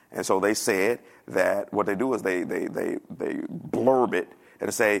news. And so they said that what they do is they blurb it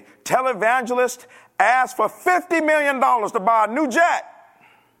and say, televangelist asked for $50 million to buy a new jet.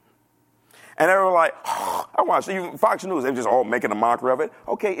 And they were like, oh, I watched even Fox News. They were just all making a mockery of it.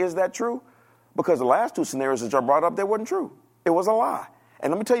 Okay, is that true? Because the last two scenarios that y'all brought up, they wasn't true. It was a lie.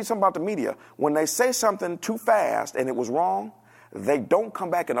 And let me tell you something about the media. When they say something too fast and it was wrong, they don't come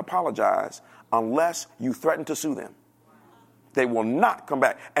back and apologize unless you threaten to sue them. They will not come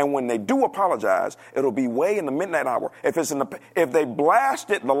back. And when they do apologize, it'll be way in the midnight hour. If they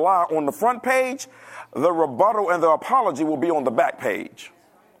blasted the lie on the front page, the rebuttal and the apology will be on the back page.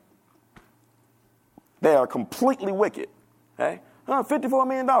 They are completely wicked. Okay? $54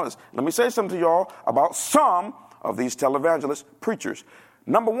 million. Let me say something to y'all about some of these televangelist preachers.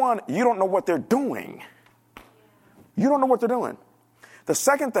 Number one, you don't know what they're doing. You don't know what they're doing. The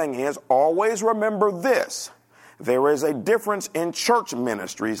second thing is, always remember this. There is a difference in church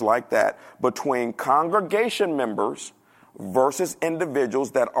ministries like that between congregation members versus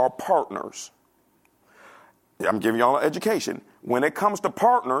individuals that are partners. I'm giving y'all an education. When it comes to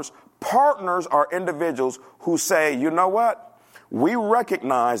partners, partners are individuals who say, you know what? We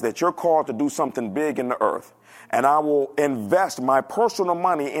recognize that you're called to do something big in the earth. And I will invest my personal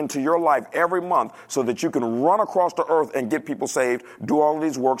money into your life every month so that you can run across the earth and get people saved, do all of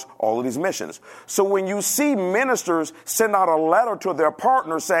these works, all of these missions. So when you see ministers send out a letter to their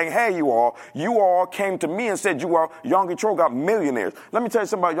partners saying, hey, you all came to me and said Yonggi Cho got millionaires. Let me tell you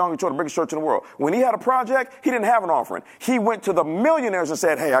something about Yonggi Cho, the biggest church in the world. When he had a project, he didn't have an offering. He went to the millionaires and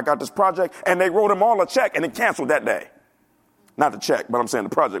said, hey, I got this project. And they wrote him all a check and it canceled that day. Not the check, but I'm saying the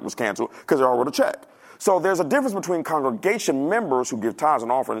project was canceled because they all wrote a check. So there's a difference between congregation members who give tithes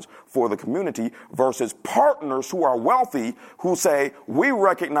and offerings for the community versus partners who are wealthy who say, we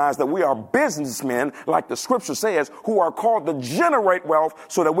recognize that we are businessmen, like the scripture says, who are called to generate wealth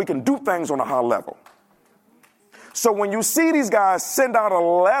so that we can do things on a high level. So when you see these guys send out a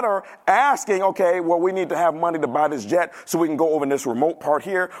letter asking, okay, well, we need to have money to buy this jet so we can go over in this remote part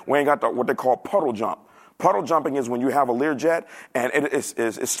here. We ain't got what they call puddle jump. Puddle jumping is when you have a Learjet and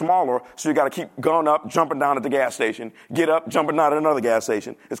it's smaller, so you got to keep going up, jumping down at the gas station, get up, jumping down at another gas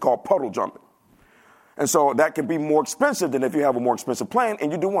station. It's called puddle jumping. And so that can be more expensive than if you have a more expensive plane,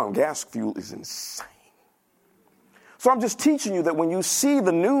 and you do one. Gas fuel is insane. So I'm just teaching you that when you see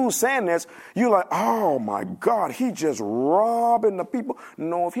the news saying this, you're like, oh, my God, he just robbing the people.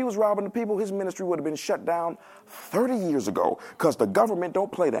 No, if he was robbing the people, his ministry would have been shut down 30 years ago because the government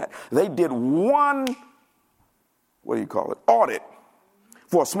don't play that. They did one audit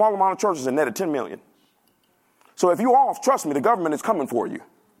for a small amount of churches and netted $10 million. So if you off, trust me, the government is coming for you.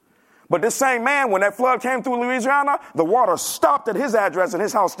 But this same man, when that flood came through Louisiana, the water stopped at his address and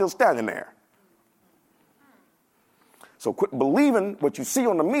his house still standing there. So quit believing what you see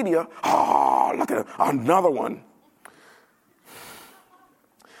on the media. Oh, look at another one.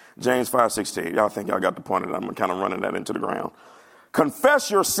 James 5:16. Y'all think y'all got the point of it. I'm kind of running that into the ground.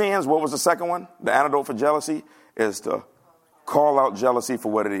 Confess your sins. What was the second one? The antidote for jealousy is to call out jealousy for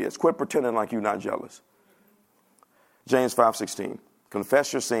what it is. Quit pretending like you're not jealous. James 5:16.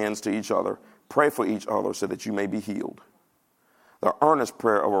 Confess your sins to each other. Pray for each other so that you may be healed. The earnest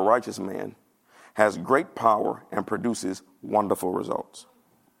prayer of a righteous man has great power and produces wonderful results.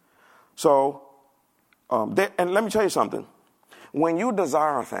 So, and let me tell you something. When you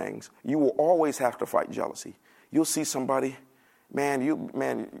desire things, you will always have to fight jealousy. You'll see somebody, you'll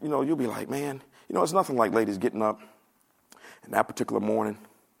be like, it's nothing like ladies getting up and that particular morning,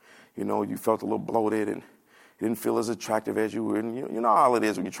 you felt a little bloated and you didn't feel as attractive as you were. And you know how it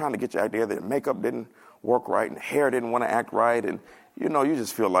is when you're trying to get your idea that makeup didn't work right and hair didn't want to act right. And, you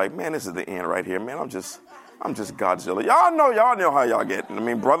just feel like, this is the end right here, man. I'm just Godzilla. Y'all know how y'all get.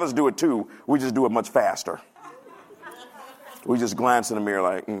 Brothers do it too. We just do it much faster. We just glance in the mirror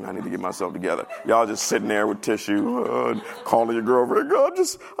like, I need to get myself together. Y'all just sitting there with tissue, calling your girlfriend,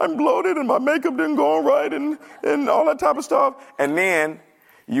 I'm bloated and my makeup didn't go on right and all that type of stuff. And then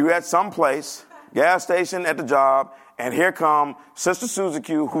you at some place, gas station, at the job, and here come Sister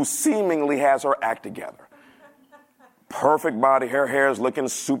Suzuki, who seemingly has her act together. Perfect body, her hair is looking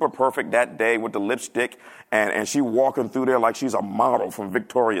super perfect that day with the lipstick, and she walking through there like she's a model from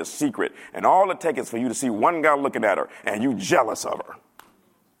Victoria's Secret. And all it takes is for you to see one guy looking at her, and you jealous of her.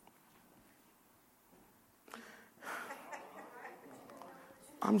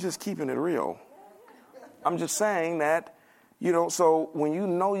 I'm just keeping it real. I'm just saying that, so when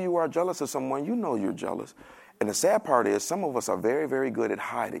you are jealous of someone, you're jealous. And the sad part is some of us are very, very good at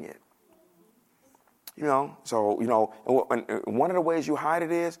hiding it. And one of the ways you hide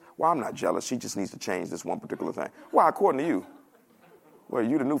it is, well, I'm not jealous. She just needs to change this one particular thing. Why, according to you? Well,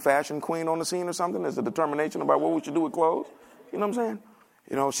 you the new fashion queen on the scene or something? There's a determination about what we should do with clothes? You know what I'm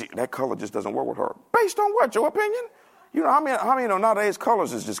saying? That color just doesn't work with her. Based on what? Your opinion? How many know nowadays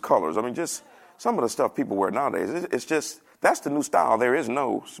colors is just colors? I mean, just some of the stuff people wear nowadays, it's just, that's the new style. There is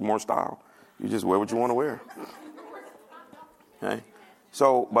no more style. You just wear what you want to wear. Okay?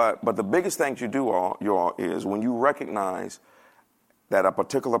 So, but the biggest thing you do, y'all, is when you recognize that a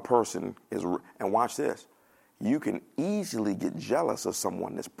particular person is, and watch this, you can easily get jealous of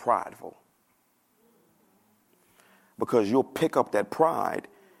someone that's prideful. Because you'll pick up that pride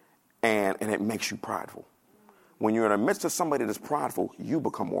and it makes you prideful. When you're in the midst of somebody that's prideful, you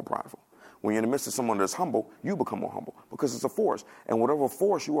become more prideful. When you're in the midst of someone that's humble, you become more humble because it's a force. And whatever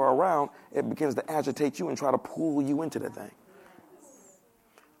force you are around, it begins to agitate you and try to pull you into that thing.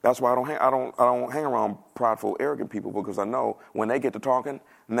 That's why I don't hang around prideful, arrogant people, because I know when they get to talking,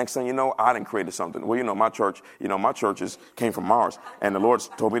 the next thing you know, I done created something. Well, my churches came from Mars, and the Lord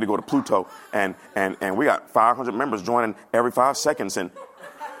told me to go to Pluto, and we got 500 members joining every 5 seconds, and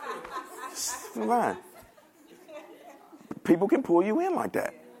fine. People can pull you in like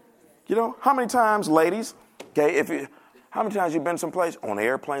that. How many times, ladies, okay, how many times you've been someplace, on an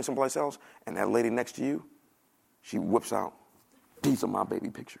airplane someplace else, and that lady next to you, she whips out, these are my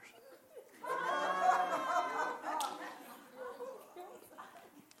baby pictures.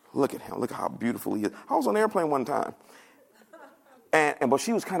 Look at him. Look how beautiful he is. I was on an airplane one time. But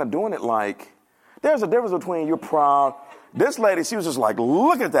she was kind of doing it like, there's a difference between you're proud. This lady, she was just like,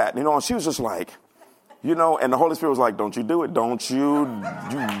 look at that. And she was just like, and the Holy Spirit was like, don't you do it. Don't you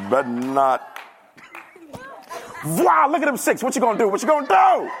better not. Wow, look at them 6. What you going to do? What you going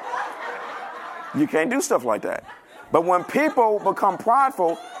to do? You can't do stuff like that. But when people become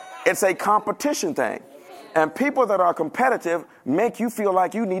prideful, it's a competition thing. And people that are competitive make you feel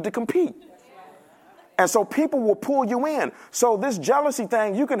like you need to compete. And so people will pull you in. So this jealousy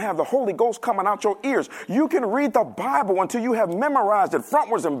thing, you can have the Holy Ghost coming out your ears. You can read the Bible until you have memorized it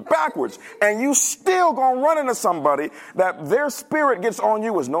frontwards and backwards. And you still gonna run into somebody that their spirit gets on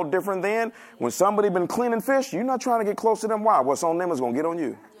you. Is no different than when somebody been cleaning fish, you're not trying to get close to them. Why? What's on them is gonna get on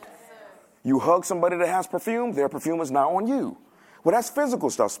you. You hug somebody that has perfume, their perfume is now on you. Well, that's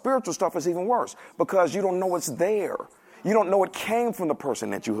physical stuff. Spiritual stuff is even worse because you don't know it's there. You don't know it came from the person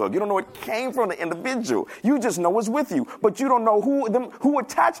that you hug. You don't know it came from the individual. You just know it's with you, but you don't know who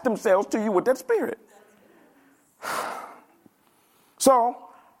attached themselves to you with that spirit. So,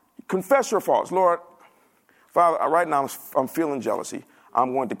 confess your faults. Lord, Father, right now I'm feeling jealousy.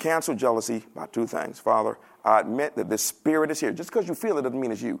 I'm going to cancel jealousy by 2 things. Father, I admit that this spirit is here. Just because you feel it doesn't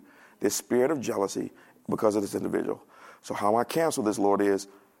mean it's you. This spirit of jealousy because of this individual. So how I cancel this, Lord, is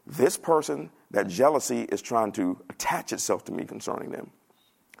this person, that jealousy is trying to attach itself to me concerning them.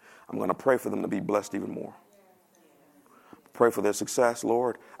 I'm going to pray for them to be blessed even more. Pray for their success,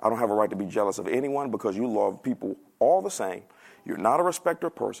 Lord. I don't have a right to be jealous of anyone because you love people all the same. You're not a respecter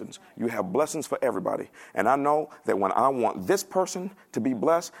of persons. You have blessings for everybody. And I know that when I want this person to be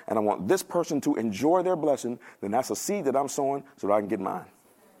blessed and I want this person to enjoy their blessing, then that's a seed that I'm sowing so that I can get mine.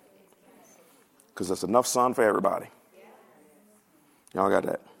 Because there's enough sun for everybody. Y'all got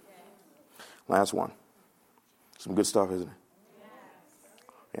that? Last one. Some good stuff, isn't it?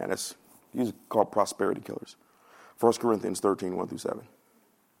 Yeah, that's usually called prosperity killers. 1 Corinthians 13, 1 through 7.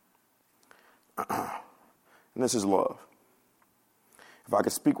 And this is love. If I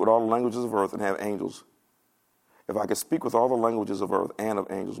could speak with all the languages of earth and have angels, if I could speak with all the languages of earth and of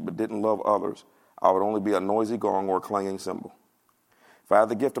angels, but didn't love others, I would only be a noisy gong or a clanging cymbal. If I had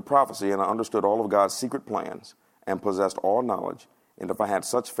the gift of prophecy and I understood all of God's secret plans and possessed all knowledge, and if I had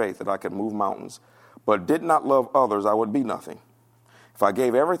such faith that I could move mountains, but did not love others, I would be nothing. If I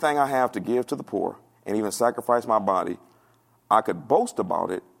gave everything I have to give to the poor and even sacrificed my body, I could boast about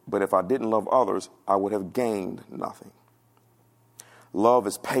it, but if I didn't love others, I would have gained nothing. Love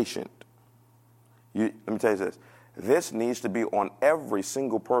is patient. Let me tell you this. This needs to be on every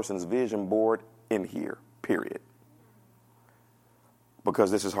single person's vision board in here, period.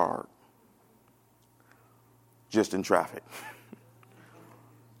 Because this is hard. Just in traffic.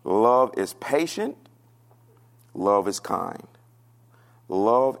 Love is patient. Love is kind.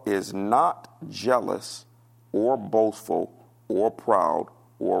 Love is not jealous or boastful or proud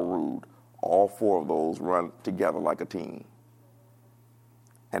or rude. All 4 of those run together like a team.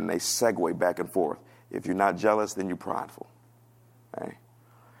 And they segue back and forth. If you're not jealous, then you're prideful. Okay?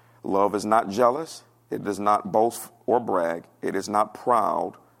 Love is not jealous. It does not boast or brag. It is not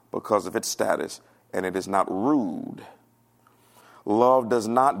proud because of its status. And it is not rude. Love does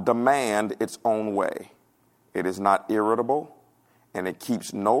not demand its own way. It is not irritable, and it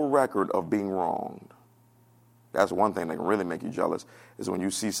keeps no record of being wronged. That's one thing that can really make you jealous, is when you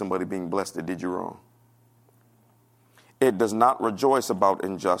see somebody being blessed that did you wrong. It does not rejoice about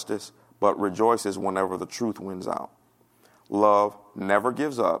injustice, but rejoices whenever the truth wins out. Love never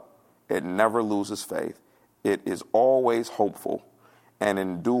gives up. It never loses faith. It is always hopeful and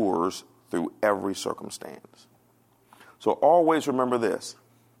endures through every circumstance. So always remember this.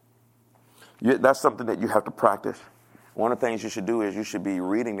 That's something that you have to practice. One of the things you should do is you should be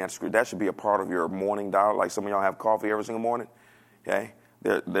reading that scripture. That should be a part of your morning diet. Like some of y'all have coffee every single morning. Okay?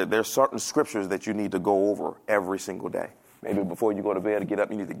 There's certain scriptures that you need to go over every single day. Maybe before you go to bed, get up,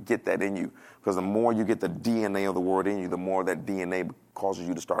 you need to get that in you. Because the more you get the DNA of the word in you, the more that DNA causes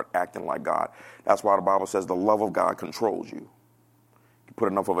you to start acting like God. That's why the Bible says the love of God controls you. You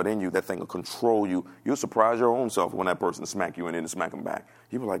put enough of it in you, that thing will control you. You'll surprise your own self when that person smack you and then smack them back.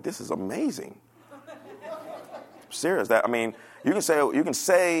 You'll be like, this is amazing. Serious. You can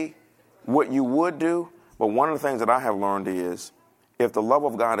say what you would do, but one of the things that I have learned is if the love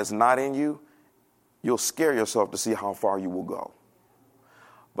of God is not in you, you'll scare yourself to see how far you will go.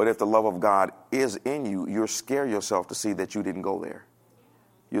 But if the love of God is in you, you'll scare yourself to see that you didn't go there.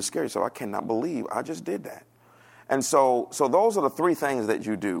 You'll scare yourself. I cannot believe I just did that. And so those are the three things that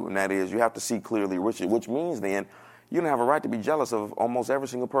you do, and that is you have to see clearly, which means then you don't have a right to be jealous of almost every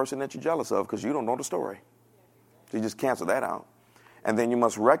single person that you're jealous of because you don't know the story. So you just cancel that out. And then you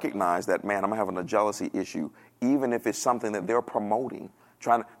must recognize that, man, I'm having a jealousy issue, even if it's something that they're promoting.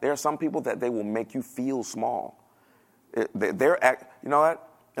 There are some people that they will make you feel small. You know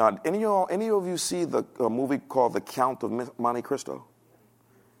what? Any of you see the movie called The Count of Monte Cristo?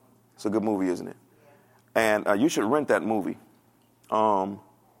 It's a good movie, isn't it? And you should rent that movie.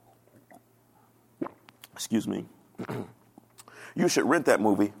 Excuse me. You should rent that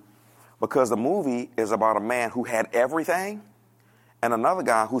movie because the movie is about a man who had everything and another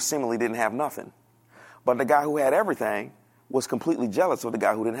guy who seemingly didn't have nothing. But the guy who had everything was completely jealous of the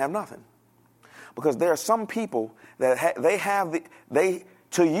guy who didn't have nothing. Because there are some people that they have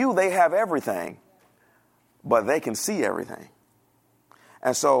everything, but they can see everything.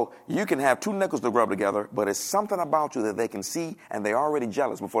 And so you can have two nickels to rub together, but it's something about you that they can see, and they're already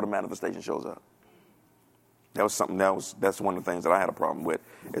jealous before the manifestation shows up. That's one of the things that I had a problem with,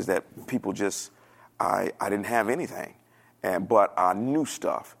 is that people I didn't have anything, but I knew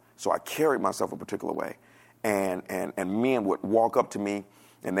stuff, so I carried myself a particular way. And men would walk up to me,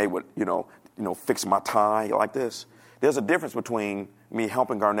 and they would, fix my tie like this. There's a difference between me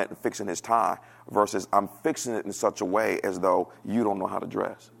helping Garnett and fixing his tie versus I'm fixing it in such a way as though you don't know how to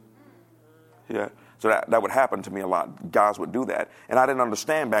dress. Yeah. So that would happen to me a lot. Guys would do that. And I didn't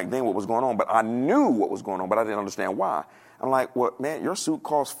understand back then what was going on, but I knew what was going on, but I didn't understand why. I'm like, well, man, your suit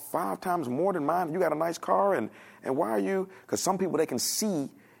costs 5 times more than mine. You got a nice car, and why are you? Because some people, they can see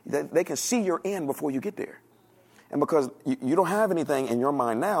your end before you get there. And because you don't have anything in your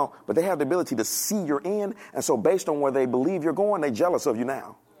mind now, but they have the ability to see your end. And so based on where they believe you're going, they're jealous of you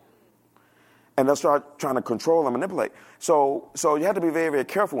now. And they'll start trying to control and manipulate. So you have to be very, very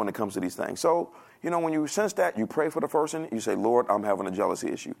careful when it comes to these things. So, when you sense that, you pray for the person. You say, Lord, I'm having a jealousy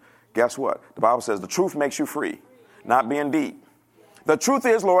issue. Guess what? The Bible says the truth makes you free, not being deep. The truth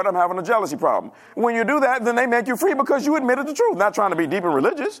is, Lord, I'm having a jealousy problem. When you do that, then they make you free because you admitted the truth, not trying to be deep and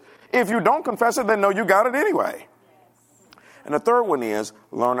religious. If you don't confess it, then no, you got it anyway. And the third one is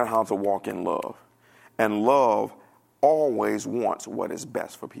learning how to walk in love. And love always wants what is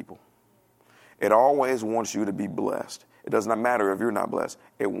best for people. It always wants you to be blessed. It does not matter if you're not blessed.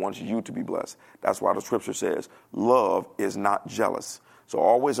 It wants you to be blessed. That's why the scripture says love is not jealous. So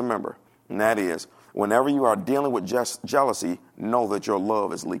always remember, and that is, whenever you are dealing with jealousy, know that your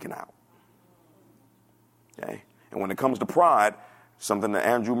love is leaking out. Okay? And when it comes to pride, something that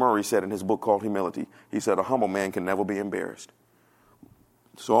Andrew Murray said in his book called Humility, he said a humble man can never be embarrassed.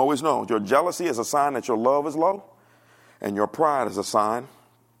 So always know your jealousy is a sign that your love is low, and your pride is a sign,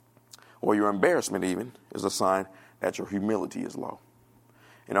 or your embarrassment even, is a sign that your humility is low.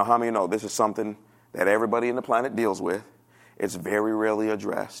 How many know this is something that everybody in the planet deals with? It's very rarely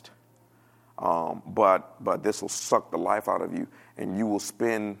addressed. But this will suck the life out of you, and you will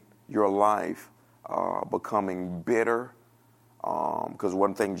spend your life becoming bitter. Because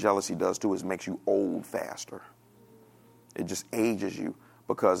one thing jealousy does too is makes you old faster. It just ages you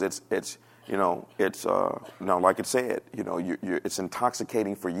because it's like it said, it's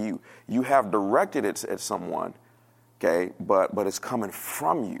intoxicating for you. You have directed it at someone, okay, but it's coming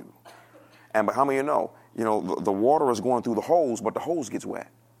from you. But how many of you know, the water is going through the hose, but the hose gets wet.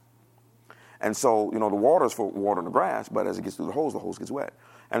 And so, the water is for watering the grass, but as it gets through the hose gets wet.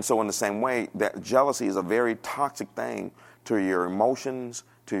 And so in the same way, that jealousy is a very toxic thing to your emotions,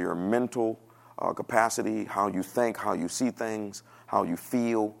 to your mental capacity, how you think, how you see things, how you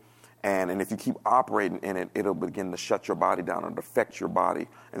feel. And if you keep operating in it, it'll begin to shut your body down and affect your body.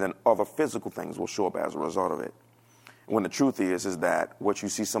 And then other physical things will show up as a result of it. When the truth is that what you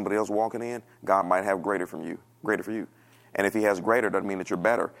see somebody else walking in, God might have greater for you. And if he has greater, doesn't mean that you're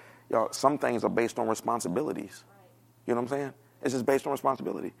better. Some things are based on responsibilities. You know what I'm saying? It's just based on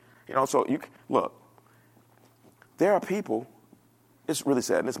responsibility. So look, there are people, it's really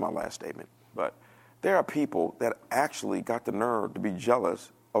sad, and this is my last statement, but there are people that actually got the nerve to be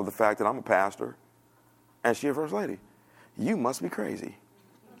jealous of the fact that I'm a pastor and she's a first lady. You must be crazy.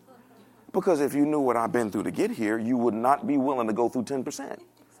 Because if you knew what I've been through to get here, you would not be willing to go through 10%.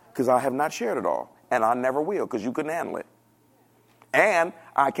 Because I have not shared it all. And I never will, because you couldn't handle it. And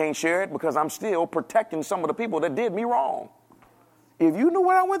I can't share it because I'm still protecting some of the people that did me wrong. If you knew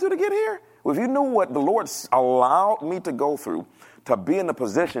what I went through to get here, if you knew what the Lord allowed me to go through to be in a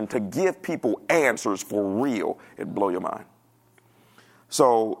position to give people answers for real, it'd blow your mind.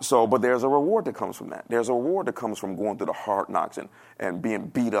 But there's a reward that comes from that. There's a reward that comes from going through the hard knocks and being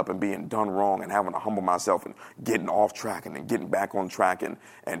beat up and being done wrong and having to humble myself and getting off track and then getting back on track and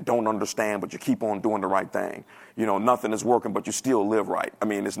don't understand, but you keep on doing the right thing. Nothing is working, but you still live right. I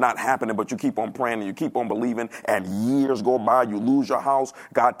mean, it's not happening, but you keep on praying and you keep on believing, and years go by, you lose your house.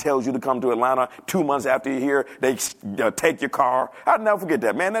 God tells you to come to Atlanta. 2 months after you're here, they take your car. I'll never forget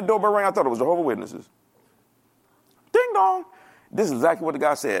that, man. That doorbell rang. I thought it was Jehovah's Witnesses. Ding dong. This is exactly what the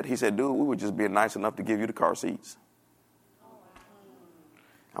guy said. He said, dude, we were just being nice enough to give you the car seats.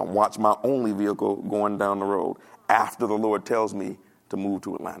 I watch my only vehicle going down the road after the Lord tells me to move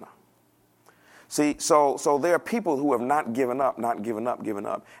to Atlanta. See, so there are people who have not given up.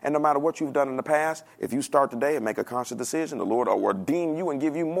 And no matter what you've done in the past, if you start today and make a conscious decision, the Lord will redeem you and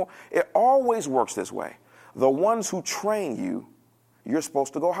give you more. It always works this way. The ones who train you, you're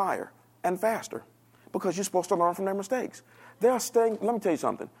supposed to go higher and faster because you're supposed to learn from their mistakes. There are things, let me tell you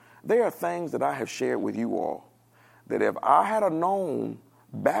something. There are things that I have shared with you all that if I had known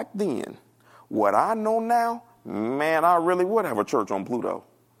back then what I know now, man, I really would have a church on Pluto.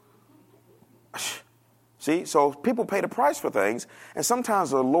 See, so people pay the price for things, and sometimes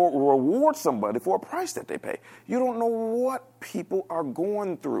the Lord will reward somebody for a price that they pay. You don't know what people are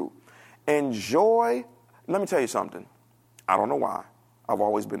going through. Enjoy. Let me tell you something. I don't know why. I've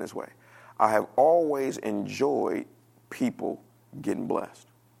always been this way. I have always enjoyed people getting blessed.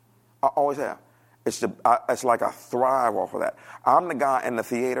 I always have. It's like I thrive off of that. I'm the guy in the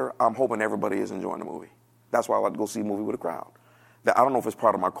theater. I'm hoping everybody is enjoying the movie. That's why I like to go see a movie with a crowd. I don't know if it's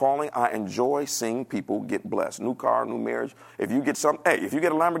part of my calling. I enjoy seeing people get blessed. New car, new marriage. If you get if you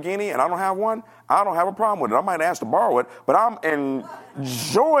get a Lamborghini and I don't have one, I don't have a problem with it. I might ask to borrow it, but I'm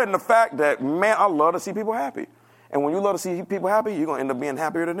enjoying the fact that, man, I love to see people happy. And when you love to see people happy, you're going to end up being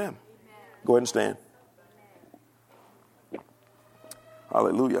happier than them. Go ahead and stand.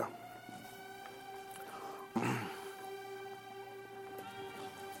 Hallelujah.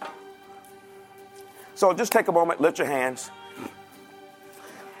 So just take a moment, lift your hands.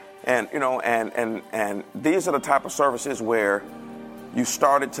 And, and these are the type of services where you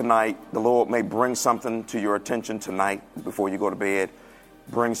started tonight. The Lord may bring something to your attention tonight before you go to bed.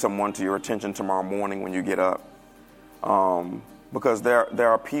 Bring someone to your attention tomorrow morning when you get up. Because there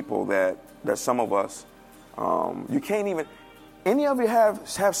are people that some of us, you can't even, any of you have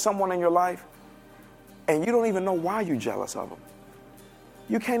someone in your life and you don't even know why you're jealous of them.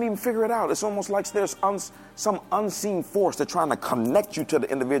 You can't even figure it out. It's almost like there's some unseen force that's trying to connect you to the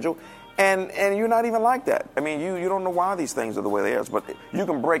individual, and you're not even like that. I mean, you don't know why these things are the way they are, but you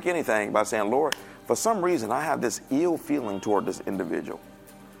can break anything by saying, Lord, for some reason I have this ill feeling toward this individual.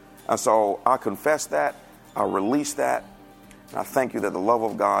 And so I confess that, I release that, and I thank you that the love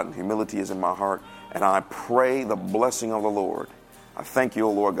of God and humility is in my heart, and I pray the blessing of the Lord. I thank you,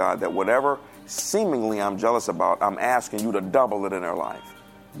 O Lord God, that whatever seemingly I'm jealous about, I'm asking you to double it in their life.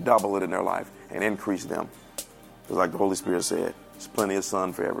 Double it in their life and increase them. Because like the Holy Spirit said, there's plenty of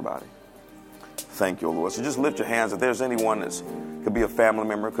sun for everybody. Thank you, O Lord. So just lift your hands. If there's anyone that could be a family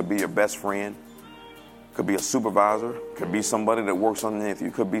member, could be your best friend, could be a supervisor, could be somebody that works underneath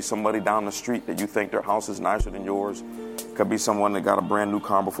you, could be somebody down the street that you think their house is nicer than yours, could be someone that got a brand new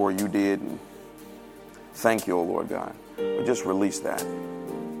car before you did. And thank you, O Lord God. But just release that.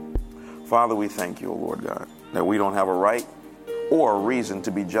 Father, we thank you, O Lord God, that we don't have a right or a reason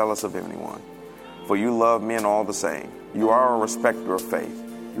to be jealous of anyone. For you love men all the same. You are a respecter of faith.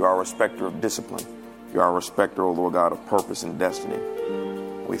 You are a respecter of discipline. You are a respecter, O Lord God, of purpose and destiny.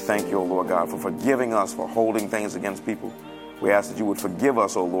 We thank you, O Lord God, for forgiving us for holding things against people. We ask that you would forgive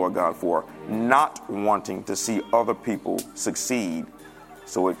us, O Lord God, for not wanting to see other people succeed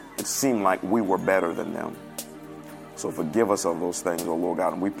so it seemed like we were better than them. So forgive us of those things, O Lord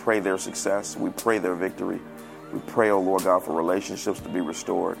God, and we pray their success. We pray their victory. We pray, O Lord God, for relationships to be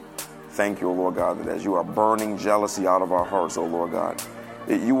restored. Thank you, O Lord God, that as you are burning jealousy out of our hearts, O Lord God,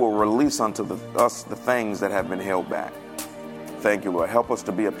 that you will release unto us the things that have been held back. Thank you, Lord. Help us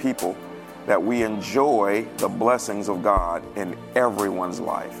to be a people that we enjoy the blessings of God in everyone's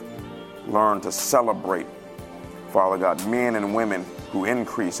life. Learn to celebrate, Father God, men and women who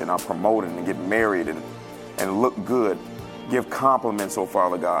increase and are promoted and get married and look good. Give compliments, oh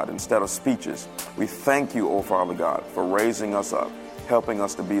Father God, instead of speeches. We thank you, oh Father God, for raising us up, helping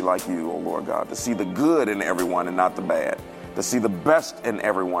us to be like you, oh Lord God, to see the good in everyone and not the bad, to see the best in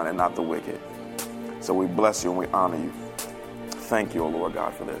everyone and not the wicked. So we bless you and we honor you. Thank you, oh Lord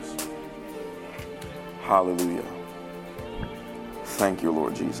God, for this. Hallelujah. Thank you,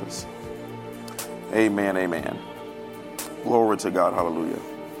 Lord Jesus. Amen, amen. Glory to God, hallelujah.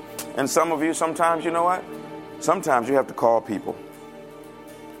 And some of you, sometimes, you know what? Sometimes you have to call people.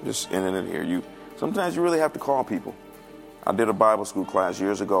 Just ending it here. Sometimes you really have to call people. I did a Bible school class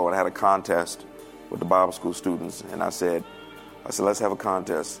years ago, and I had a contest with the Bible school students, and I said, let's have a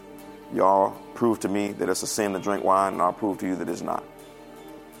contest. Y'all prove to me that it's a sin to drink wine, and I'll prove to you that it's not.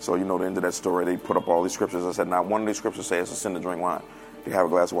 So you know the end of that story. They put up all these scriptures. I said, now one of these scriptures says it's a sin to drink wine. If you have a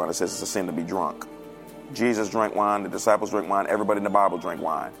glass of wine, it says it's a sin to be drunk. Jesus drank wine. The disciples drank wine. Everybody in the Bible drank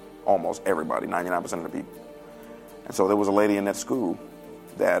wine. Almost everybody, 99% of the people. And so there was a lady in that school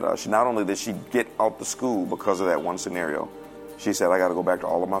that she not only did she get out the school because of that one scenario, she said, I got to go back to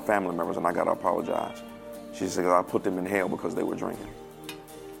all of my family members and I got to apologize. She said, I put them in hell because they were drinking.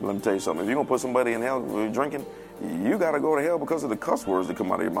 Let me tell you something. If you're going to put somebody in hell for drinking, you got to go to hell because of the cuss words that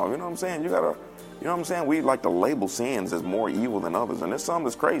come out of your mouth. You know what I'm saying? You know what I'm saying? We like to label sins as more evil than others. And there's some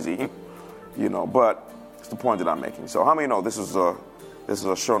that's crazy, but it's the point that I'm making. So how many know this is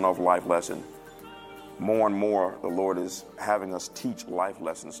a sure enough life lesson? More and more, the Lord is having us teach life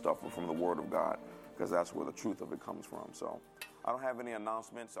lesson stuff from the Word of God, because that's where the truth of it comes from. So I don't have any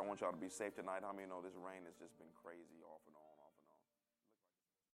announcements. I want y'all to be safe tonight. How many know this rain has just been crazy off and on?